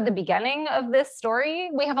just sort of the beginning of this story.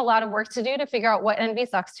 We have a lot of work to do to figure out what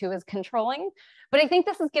NVSOX2 is controlling. But I think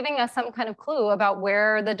this is giving us some kind of clue about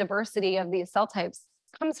where the diversity of these cell types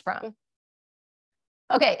comes from.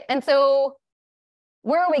 Okay, and so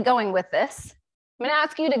where are we going with this? I'm going to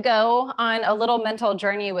ask you to go on a little mental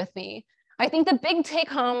journey with me. I think the big take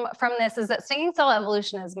home from this is that stinging cell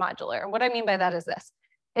evolution is modular. What I mean by that is this.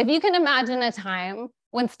 If you can imagine a time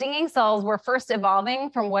when stinging cells were first evolving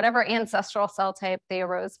from whatever ancestral cell type they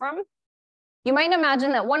arose from, you might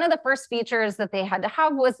imagine that one of the first features that they had to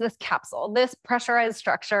have was this capsule, this pressurized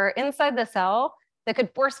structure inside the cell that could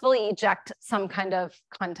forcefully eject some kind of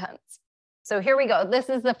contents. So here we go. This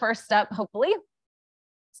is the first step, hopefully.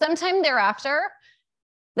 Sometime thereafter,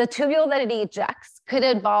 the tubule that it ejects could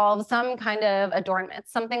involve some kind of adornment,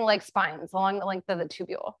 something like spines along the length of the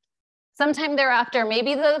tubule. Sometime thereafter,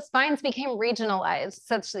 maybe those spines became regionalized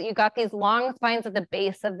such that you got these long spines at the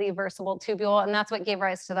base of the versible tubule, and that's what gave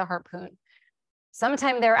rise to the harpoon.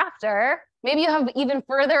 Sometime thereafter, maybe you have even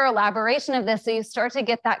further elaboration of this, so you start to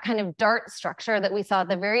get that kind of dart structure that we saw at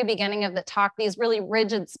the very beginning of the talk, these really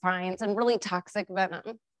rigid spines and really toxic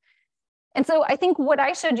venom. And so I think what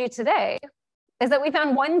I showed you today is that we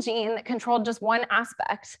found one gene that controlled just one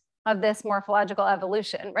aspect of this morphological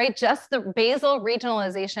evolution, right? Just the basal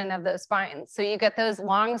regionalization of those spines. So you get those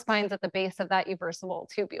long spines at the base of that eversible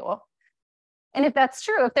tubule. And if that's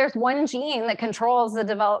true, if there's one gene that controls the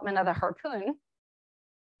development of the harpoon,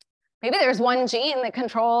 maybe there's one gene that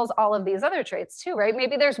controls all of these other traits too, right?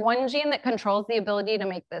 Maybe there's one gene that controls the ability to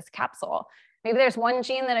make this capsule. Maybe there's one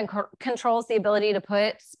gene that controls the ability to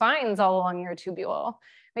put spines all along your tubule.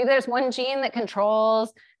 Maybe there's one gene that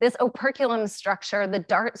controls this operculum structure, the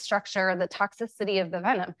dart structure, the toxicity of the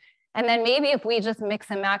venom. And then maybe if we just mix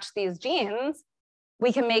and match these genes,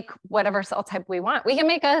 we can make whatever cell type we want. We can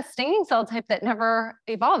make a stinging cell type that never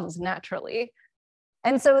evolves naturally.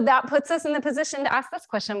 And so that puts us in the position to ask this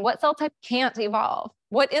question: what cell type can't evolve?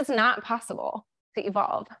 What is not possible to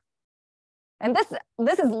evolve? And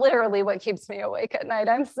this is literally what keeps me awake at night.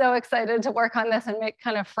 I'm so excited to work on this and make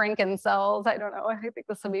kind of Franken cells. I don't know, I think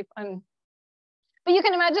this will be fun. But you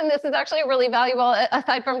can imagine this is actually really valuable,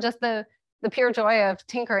 aside from just the pure joy of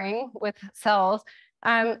tinkering with cells.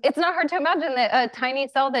 It's not hard to imagine that a tiny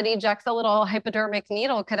cell that ejects a little hypodermic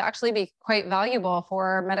needle could actually be quite valuable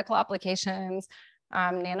for medical applications,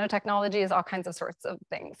 nanotechnologies, all kinds of sorts of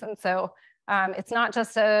things. And so it's not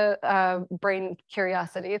just a brain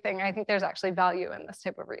curiosity thing. I think there's actually value in this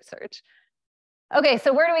type of research. Okay,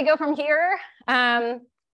 so where do we go from here?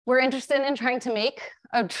 We're interested in trying to make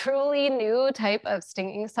a truly new type of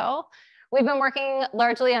stinging cell. We've been working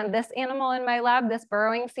largely on this animal in my lab, this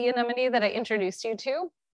burrowing sea anemone that I introduced you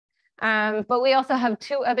to. But we also have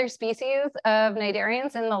two other species of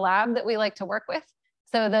cnidarians in the lab that we like to work with.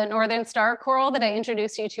 So the northern star coral that I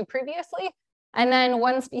introduced you to previously, and then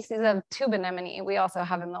one species of tube anemone we also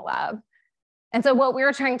have in the lab. And so what we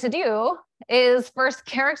were trying to do is first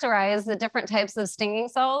characterize the different types of stinging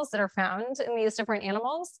cells that are found in these different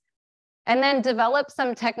animals, and then develop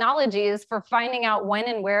some technologies for finding out when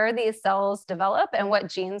and where these cells develop and what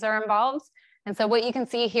genes are involved. And so what you can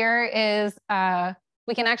see here is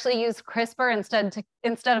we can actually use CRISPR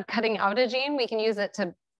instead of cutting out a gene, we can use it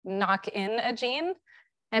to knock in a gene.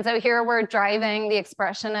 And so here we're driving the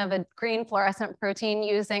expression of a green fluorescent protein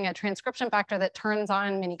using a transcription factor that turns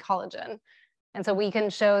on mini collagen. And so we can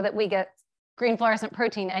show that we get green fluorescent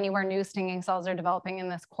protein anywhere new stinging cells are developing in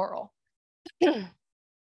this coral.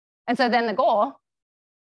 And so then the goal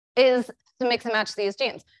is to mix and match these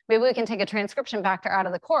genes. Maybe we can take a transcription factor out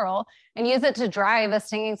of the coral and use it to drive a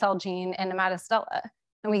stinging cell gene in Nematostella.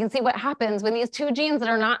 And we can see what happens when these two genes that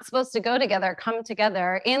are not supposed to go together come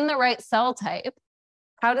together in the right cell type.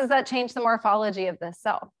 How does that change the morphology of this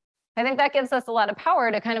cell? I think that gives us a lot of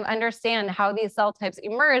power to kind of understand how these cell types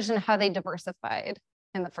emerged and how they diversified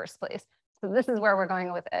in the first place. So this is where we're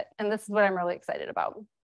going with it. And this is what I'm really excited about.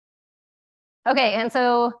 Okay, and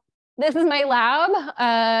so this is my lab.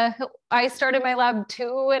 I started my lab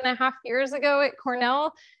 2.5 years ago at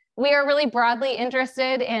Cornell. We are really broadly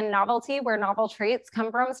interested in novelty, where novel traits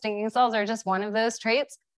come from. Stinging cells are just one of those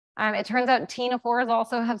traits. It turns out ctenophores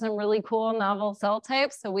also have some really cool novel cell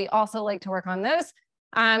types, so we also like to work on those.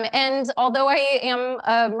 And although I am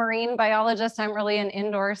a marine biologist, I'm really an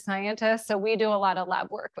indoor scientist, so we do a lot of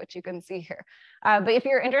lab work, which you can see here. But if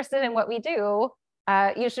you're interested in what we do,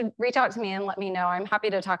 you should reach out to me and let me know. I'm happy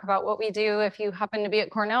to talk about what we do. If you happen to be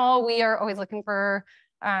at Cornell, we are always looking for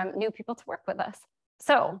new people to work with us.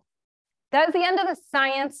 So that's the end of the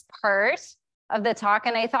science part of the talk.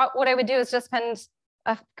 And I thought what I would do is just spend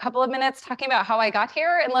a couple of minutes talking about how I got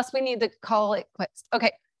here, unless we need to call it quits.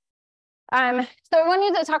 Okay. So I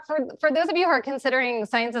wanted to talk for those of you who are considering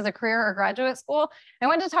science as a career or graduate school, I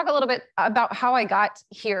wanted to talk a little bit about how I got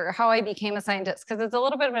here, how I became a scientist, because it's a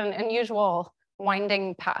little bit of an unusual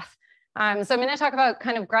winding path. So I'm going to talk about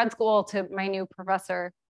kind of grad school to my new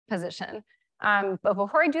professor position. But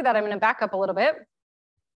before I do that, I'm going to back up a little bit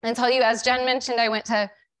and tell you, as Jen mentioned, I went to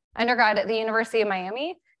undergrad at the University of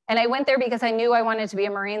Miami. And I went there because I knew I wanted to be a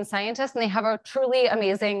marine scientist, and they have a truly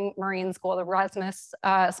amazing marine school, the Erasmus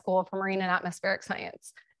School for Marine and Atmospheric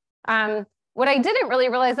Science. What I didn't really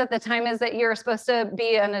realize at the time is that you're supposed to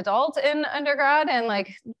be an adult in undergrad and,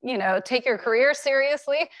 like, you know, take your career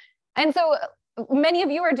seriously. And so many of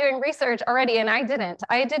you are doing research already, and I didn't.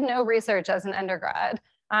 I did no research as an undergrad.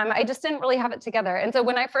 I just didn't really have it together. And so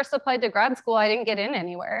when I first applied to grad school, I didn't get in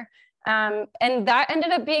anywhere. And that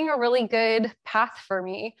ended up being a really good path for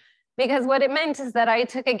me, because what it meant is that I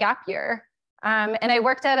took a gap year and I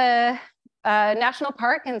worked at a national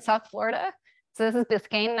park in South Florida. So this is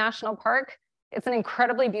Biscayne National Park. It's an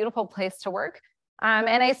incredibly beautiful place to work.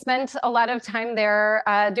 And I spent a lot of time there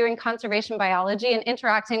doing conservation biology and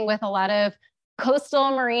interacting with a lot of coastal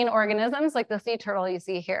marine organisms like the sea turtle you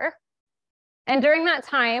see here. And during that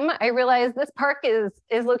time, I realized this park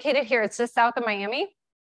is located here. It's just south of Miami,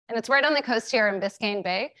 and it's right on the coast here in Biscayne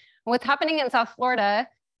Bay. And what's happening in South Florida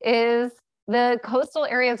is the coastal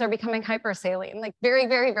areas are becoming hypersaline, like very,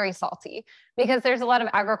 very, very salty, because there's a lot of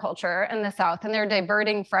agriculture in the south and they're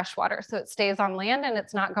diverting fresh water. So it stays on land and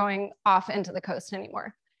it's not going off into the coast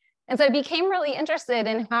anymore. And so I became really interested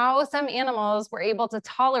in how some animals were able to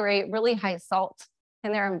tolerate really high salt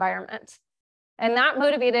in their environment. And that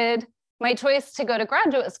motivated my choice to go to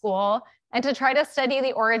graduate school and to try to study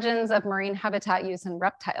the origins of marine habitat use in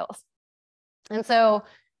reptiles. And so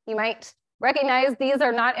you might recognize these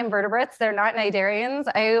are not invertebrates, they're not cnidarians.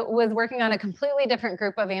 I was working on a completely different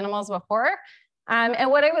group of animals before. And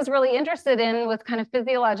what I was really interested in was kind of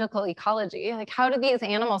physiological ecology, like how do these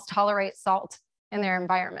animals tolerate salt in their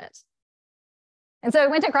environment? And so I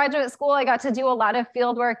went to graduate school. I got to do a lot of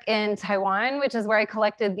field work in Taiwan, which is where I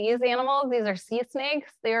collected these animals. These are sea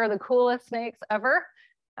snakes. They are the coolest snakes ever.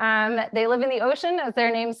 They live in the ocean, as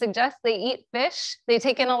their name suggests. They eat fish. They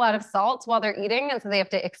take in a lot of salt while they're eating, and so they have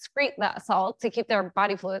to excrete that salt to keep their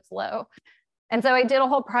body fluids low. And so I did a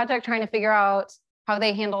whole project trying to figure out how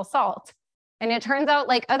they handle salt. And it turns out,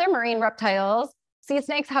 like other marine reptiles, sea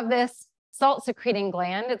snakes have this salt secreting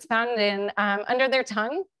gland. It's found in under their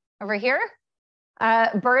tongue over here.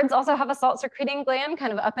 Birds also have a salt secreting gland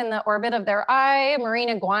kind of up in the orbit of their eye. Marine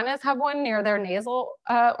iguanas have one near their nasal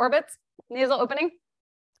nasal opening.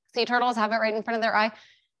 Sea turtles have it right in front of their eye,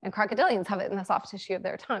 and crocodilians have it in the soft tissue of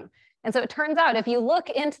their tongue. And so it turns out if you look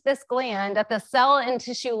into this gland at the cell and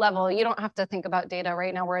tissue level, you don't have to think about data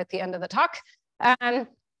right now, we're at the end of the talk.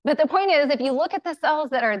 But the point is, if you look at the cells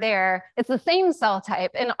that are there, it's the same cell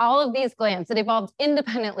type in all of these glands that evolved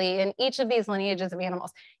independently in each of these lineages of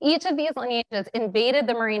animals. Each of these lineages invaded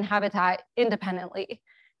the marine habitat independently.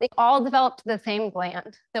 They all developed the same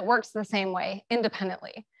gland that works the same way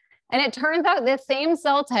independently. And it turns out this same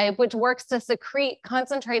cell type, which works to secrete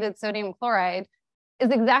concentrated sodium chloride, is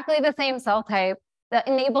exactly the same cell type that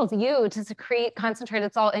enables you to secrete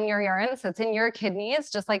concentrated salt in your urine. So it's in your kidneys,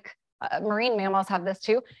 just like marine mammals have this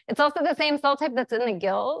too. It's also the same cell type that's in the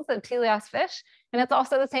gills of teleost fish. And it's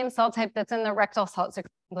also the same cell type that's in the rectal salt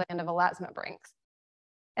secreting gland of elasmobranchs.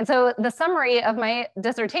 And so the summary of my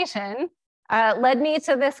dissertation led me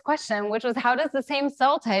to this question, which was, how does the same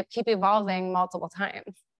cell type keep evolving multiple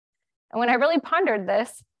times? And when I really pondered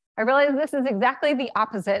this, I realized this is exactly the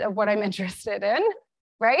opposite of what I'm interested in,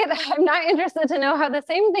 right? I'm not interested to know how the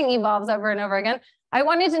same thing evolves over and over again. I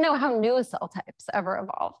wanted to know how new cell types ever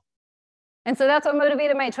evolve. And so that's what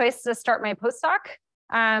motivated my choice to start my postdoc.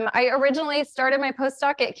 I originally started my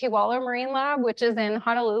postdoc at Kewalo Marine Lab, which is in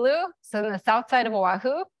Honolulu, so in the south side of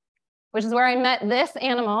Oahu, which is where I met this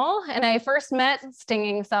animal. And I first met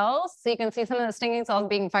stinging cells. So you can see some of the stinging cells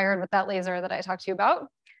being fired with that laser that I talked to you about.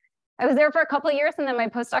 I was there for a couple of years, and then my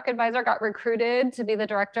postdoc advisor got recruited to be the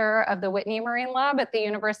director of the Whitney Marine Lab at the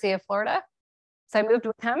University of Florida. So I moved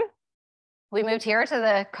with him. We moved here to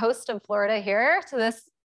the coast of Florida here to this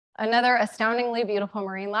another astoundingly beautiful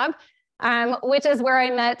marine lab, which is where I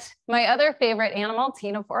met my other favorite animal,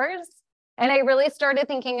 ctenophores. And I really started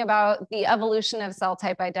thinking about the evolution of cell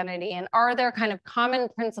type identity, and are there kind of common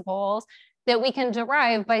principles that we can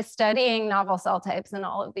derive by studying novel cell types in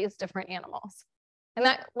all of these different animals. And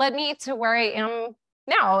that led me to where I am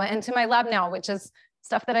now and to my lab now, which is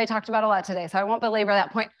stuff that I talked about a lot today. So I won't belabor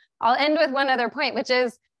that point. I'll end with one other point, which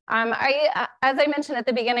is, as I mentioned at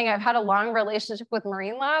the beginning, I've had a long relationship with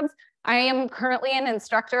marine labs. I am currently an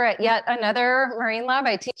instructor at yet another marine lab.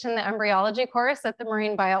 I teach in the embryology course at the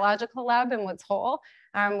Marine Biological Lab in Woods Hole,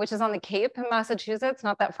 which is on the Cape in Massachusetts,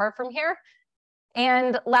 not that far from here.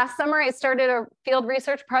 And last summer, I started a field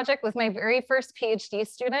research project with my very first PhD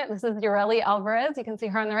student. This is Ureli Alvarez. You can see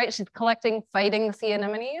her on the right. She's collecting fighting sea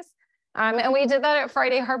anemones. And we did that at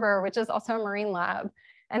Friday Harbor, which is also a marine lab.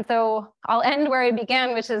 And so I'll end where I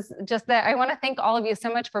began, which is just that I want to thank all of you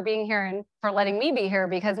so much for being here and for letting me be here,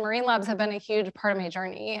 because marine labs have been a huge part of my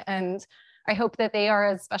journey. And I hope that they are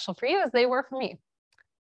as special for you as they were for me.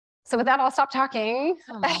 So with that, I'll stop talking.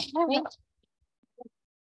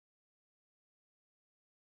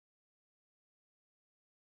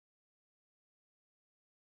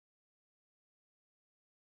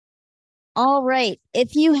 All right.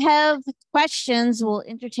 If you have questions, we'll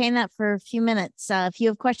entertain that for a few minutes. If you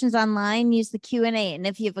have questions online, use the Q&A. And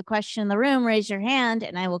if you have a question in the room, raise your hand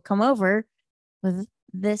and I will come over with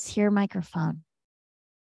this here microphone.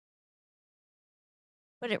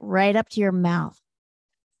 Put it right up to your mouth.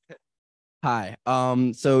 Hi.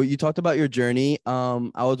 So you talked about your journey. I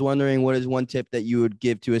was wondering, what is one tip that you would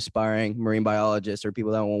give to aspiring marine biologists or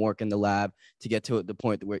people that want to work in the lab to get to the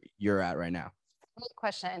point where you're at right now? Great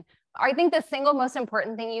question. I think the single most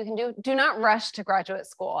important thing you can do not rush to graduate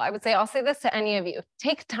school. I would say, I'll say this to any of you,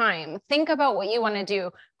 take time, think about what you want to do.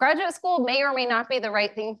 Graduate school may or may not be the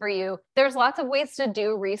right thing for you. There's lots of ways to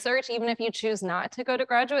do research, even if you choose not to go to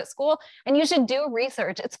graduate school, and you should do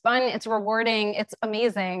research. It's fun, it's rewarding, it's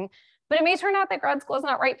amazing, but it may turn out that grad school is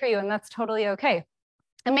not right for you, and that's totally okay.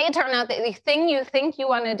 It may turn out that the thing you think you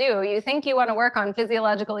want to do, you think you want to work on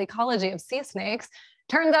physiological ecology of sea snakes,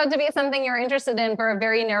 turns out to be something you're interested in for a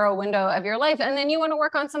very narrow window of your life. And then you want to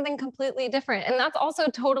work on something completely different. And that's also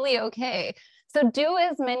totally okay. So do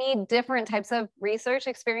as many different types of research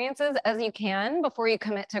experiences as you can before you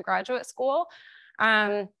commit to graduate school.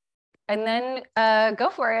 And then go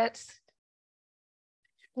for it.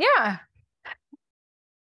 Yeah.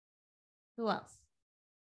 Who else?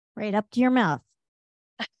 Right up to your mouth.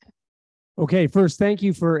 Okay, first, thank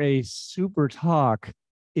you for a super talk.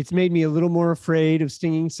 It's made me a little more afraid of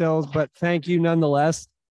stinging cells, but thank you nonetheless.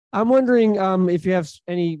 I'm wondering if you have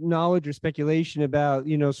any knowledge or speculation about,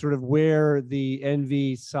 sort of where the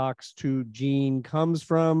NV-SOX2 gene comes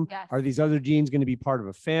from. Yes. Are these other genes going to be part of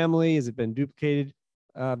a family? Has it been duplicated?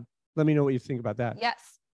 Let me know what you think about that. Yes.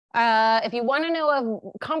 If you want to know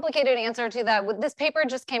a complicated answer to that, this paper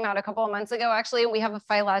just came out a couple of months ago, actually. We have a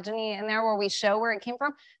phylogeny in there where we show where it came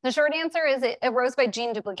from. The short answer is it arose by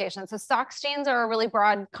gene duplication. So SOX genes are a really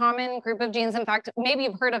broad, common group of genes. In fact, maybe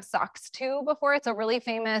you've heard of SOX2 before. It's a really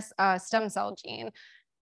famous stem cell gene.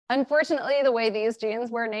 Unfortunately, the way these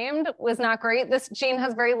genes were named was not great. This gene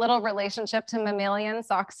has very little relationship to mammalian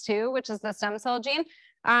SOX2, which is the stem cell gene.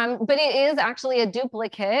 But it is actually a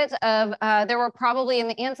duplicate of, there were probably in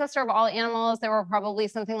the ancestor of all animals, there were probably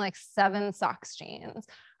something like 7 SOX genes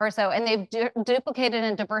or so, and they've duplicated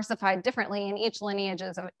and diversified differently in each lineage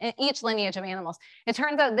of animals. It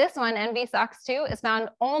turns out this one, NV-SOX2, is found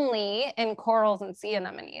only in corals and sea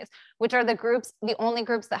anemones, which are the only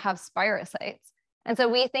groups that have spirocytes. And so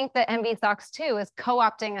we think that NV-SOX2 is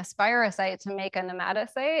co-opting a spirocyte to make a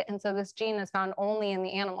nematocyte. And so this gene is found only in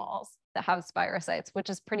the animals that have spirocytes, which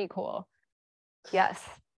is pretty cool. Yes.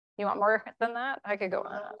 You want more than that? I could go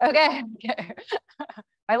on. Okay.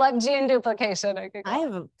 I love gene duplication.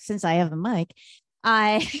 Since I have the mic,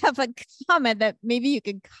 I have a comment that maybe you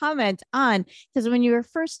could comment on, because when you were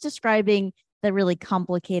first describing the really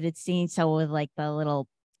complicated stinging cell with like the little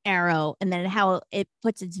arrow and then how it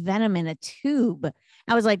puts its venom in a tube,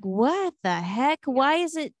 I was like, what the heck? Why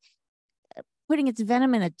is it putting its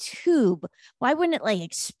venom in a tube? Why wouldn't it like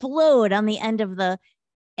explode on the end of the,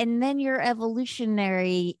 and then your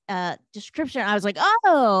evolutionary description, I was like,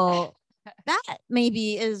 oh, that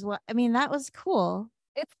maybe is what, I mean, that was cool.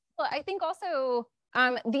 It's cool. I think also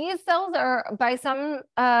these cells are, by some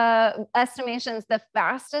estimations, the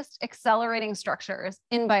fastest accelerating structures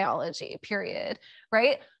in biology, period,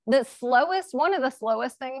 right? One of the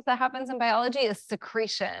slowest things that happens in biology is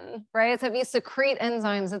secretion, right? So if you secrete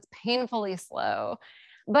enzymes, it's painfully slow.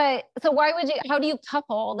 But so how do you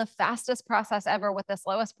couple the fastest process ever with the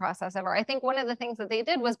slowest process ever? I think one of the things that they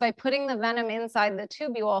did was by putting the venom inside the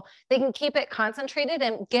tubule, they can keep it concentrated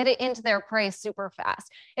and get it into their prey super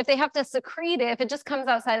fast. If they have to secrete it, if it just comes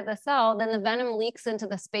outside of the cell, then the venom leaks into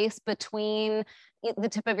the space between the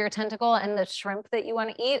tip of your tentacle and the shrimp that you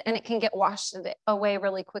want to eat, and it can get washed away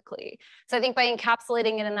really quickly. So I think by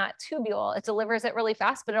encapsulating it in that tubule, it delivers it really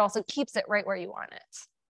fast, but it also keeps it right where you want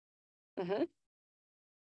it. Mm-hmm.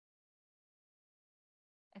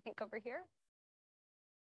 I think over here.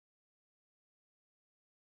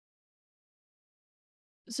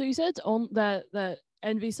 So you said it's that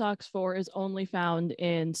NV-SOX4 is only found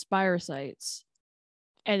in spirocytes,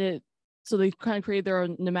 and so they kind of create their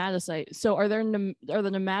own nematocyte. So are the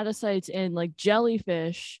nematocytes in like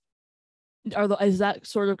jellyfish? Is that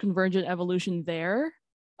sort of convergent evolution there?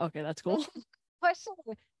 Okay, that's cool. Question.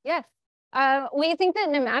 Yes. We think that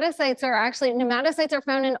nematocytes are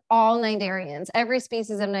found in all cnidarians, every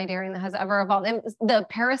species of cnidarian that has ever evolved. And the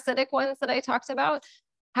parasitic ones that I talked about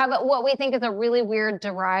have what we think is a really weird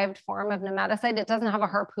derived form of nematocyte. It doesn't have a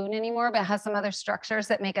harpoon anymore, but it has some other structures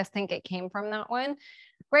that make us think it came from that one.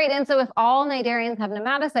 Right. And so if all cnidarians have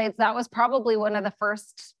nematocytes, that was probably one of the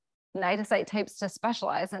first cnidocyte types to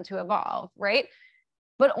specialize and to evolve, right?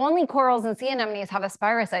 but only corals and sea anemones have a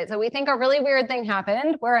spirocyte. So we think a really weird thing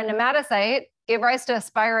happened where a nematocyte gave rise to a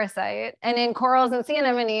spirocyte. And in corals and sea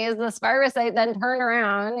anemones, the spirocyte then turned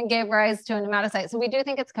around and gave rise to a nematocyte. So we do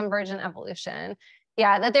think it's convergent evolution.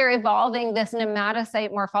 Yeah, that they're evolving this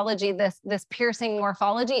nematocyte morphology, this piercing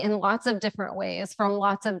morphology in lots of different ways from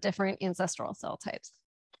lots of different ancestral cell types.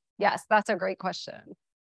 Yes, that's a great question.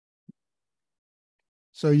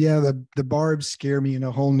 So yeah, the barbs scare me in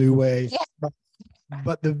a whole new way. Yeah.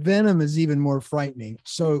 But the venom is even more frightening.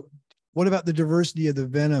 So what about the diversity of the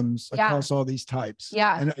venoms across all these types?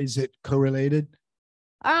 Yeah. And is it correlated?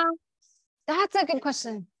 That's a good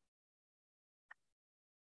question.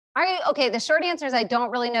 Okay, the short answer is I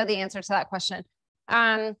don't really know the answer to that question.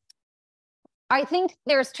 I think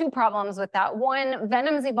there's two problems with that. One,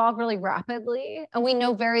 venoms evolve really rapidly, and we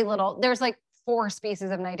know very little. There's like 4 species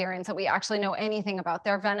of cnidarians that we actually know anything about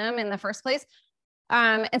their venom in the first place.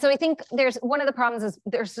 And so I think there's one of the problems is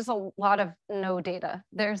there's just a lot of no data.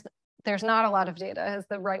 There's not a lot of data is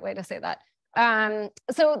the right way to say that.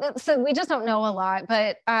 So we just don't know a lot,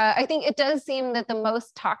 but I think it does seem that the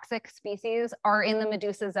most toxic species are in the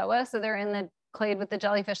Medusozoa. So they're in the clade with the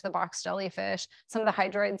jellyfish, the box jellyfish. Some of the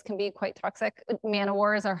hydroids can be quite toxic.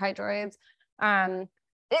 Man-o-wars are hydroids.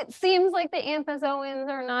 It seems like the anthozoans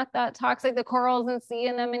are not that toxic. The corals and sea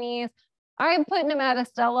anemones. I put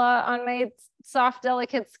Nematostella on my soft,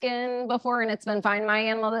 delicate skin before, and it's been fine. My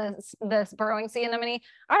animal, this burrowing sea anemone.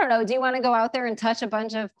 I don't know. Do you want to go out there and touch a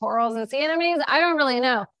bunch of corals and sea anemones? I don't really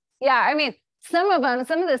know. Yeah, I mean, some of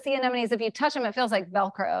the sea anemones, if you touch them, it feels like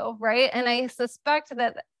Velcro, right? And I suspect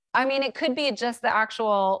that, I mean, it could be just the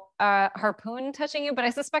actual harpoon touching you, but I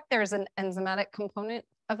suspect there's an enzymatic component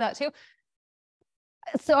of that too.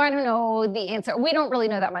 So I don't know the answer. We don't really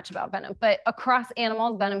know that much about venom, but across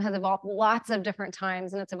animals, venom has evolved lots of different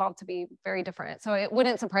times, and it's evolved to be very different. So it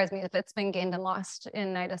wouldn't surprise me if it's been gained and lost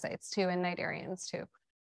in cnidocytes too, and cnidarians too.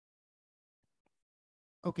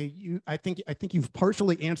 Okay, I think you've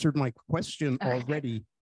partially answered my question already.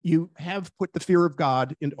 You have put the fear of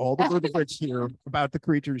God into all the vertebrates here about the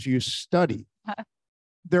creatures you study.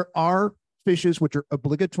 There are fishes which are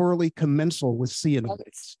obligatorily commensal with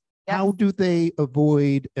cnidarians. Yes. How do they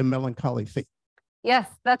avoid a melancholy fate? Yes,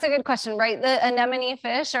 that's a good question, right? The anemone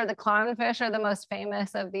fish or the clownfish are the most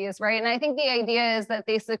famous of these, right? And I think the idea is that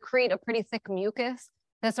they secrete a pretty thick mucus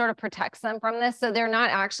that sort of protects them from this. So they're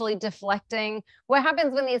not actually deflecting. What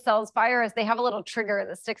happens when these cells fire is they have a little trigger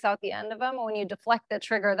that sticks out the end of them. And when you deflect the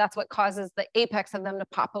trigger, that's what causes the apex of them to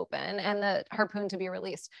pop open and the harpoon to be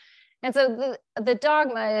released. And so the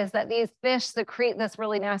dogma is that these fish secrete this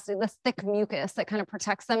really nasty, this thick mucus that kind of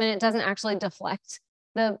protects them, and it doesn't actually deflect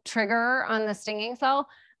the trigger on the stinging cell.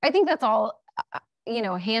 I think that's all,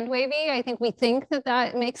 hand wavy. I think we think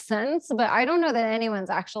that makes sense, but I don't know that anyone's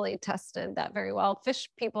actually tested that very well. Fish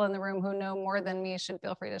people in the room who know more than me should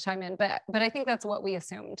feel free to chime in, but I think that's what we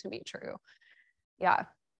assume to be true. Yeah,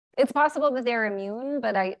 it's possible that they're immune,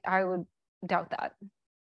 but I would doubt that.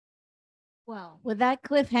 Well, with that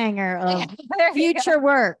cliffhanger of future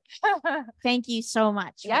work, thank you so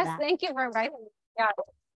much. Yes, thank you for inviting me. Yeah.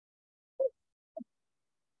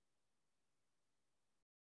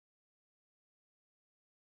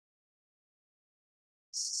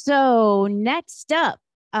 So next up,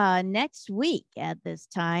 next week at this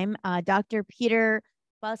time, Dr. Peter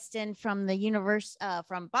Buston from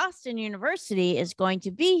from Boston University is going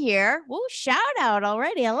to be here. Woo, shout out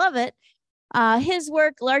already. I love it. His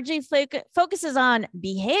work largely focuses on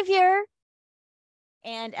behavior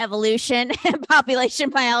and evolution and population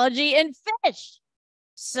biology in fish.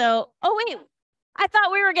 So, oh wait, I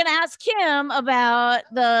thought we were going to ask him about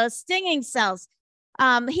the stinging cells.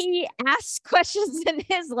 He asks questions in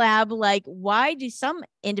his lab like, why do some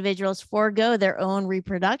individuals forego their own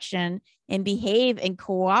reproduction and behave in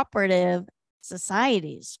cooperative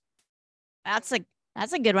societies? That's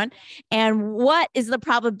a good one. And what is the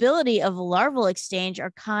probability of larval exchange or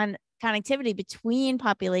connectivity between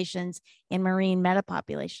populations in marine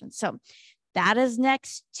metapopulations? So that is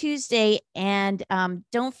next Tuesday. And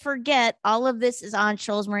don't forget, all of this is on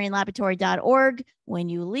shoalsmarinelaboratory.org. When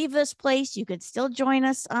you leave this place, you could still join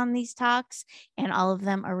us on these talks, and all of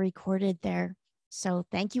them are recorded there. So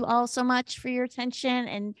thank you all so much for your attention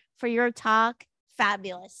and for your talk.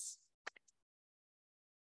 Fabulous.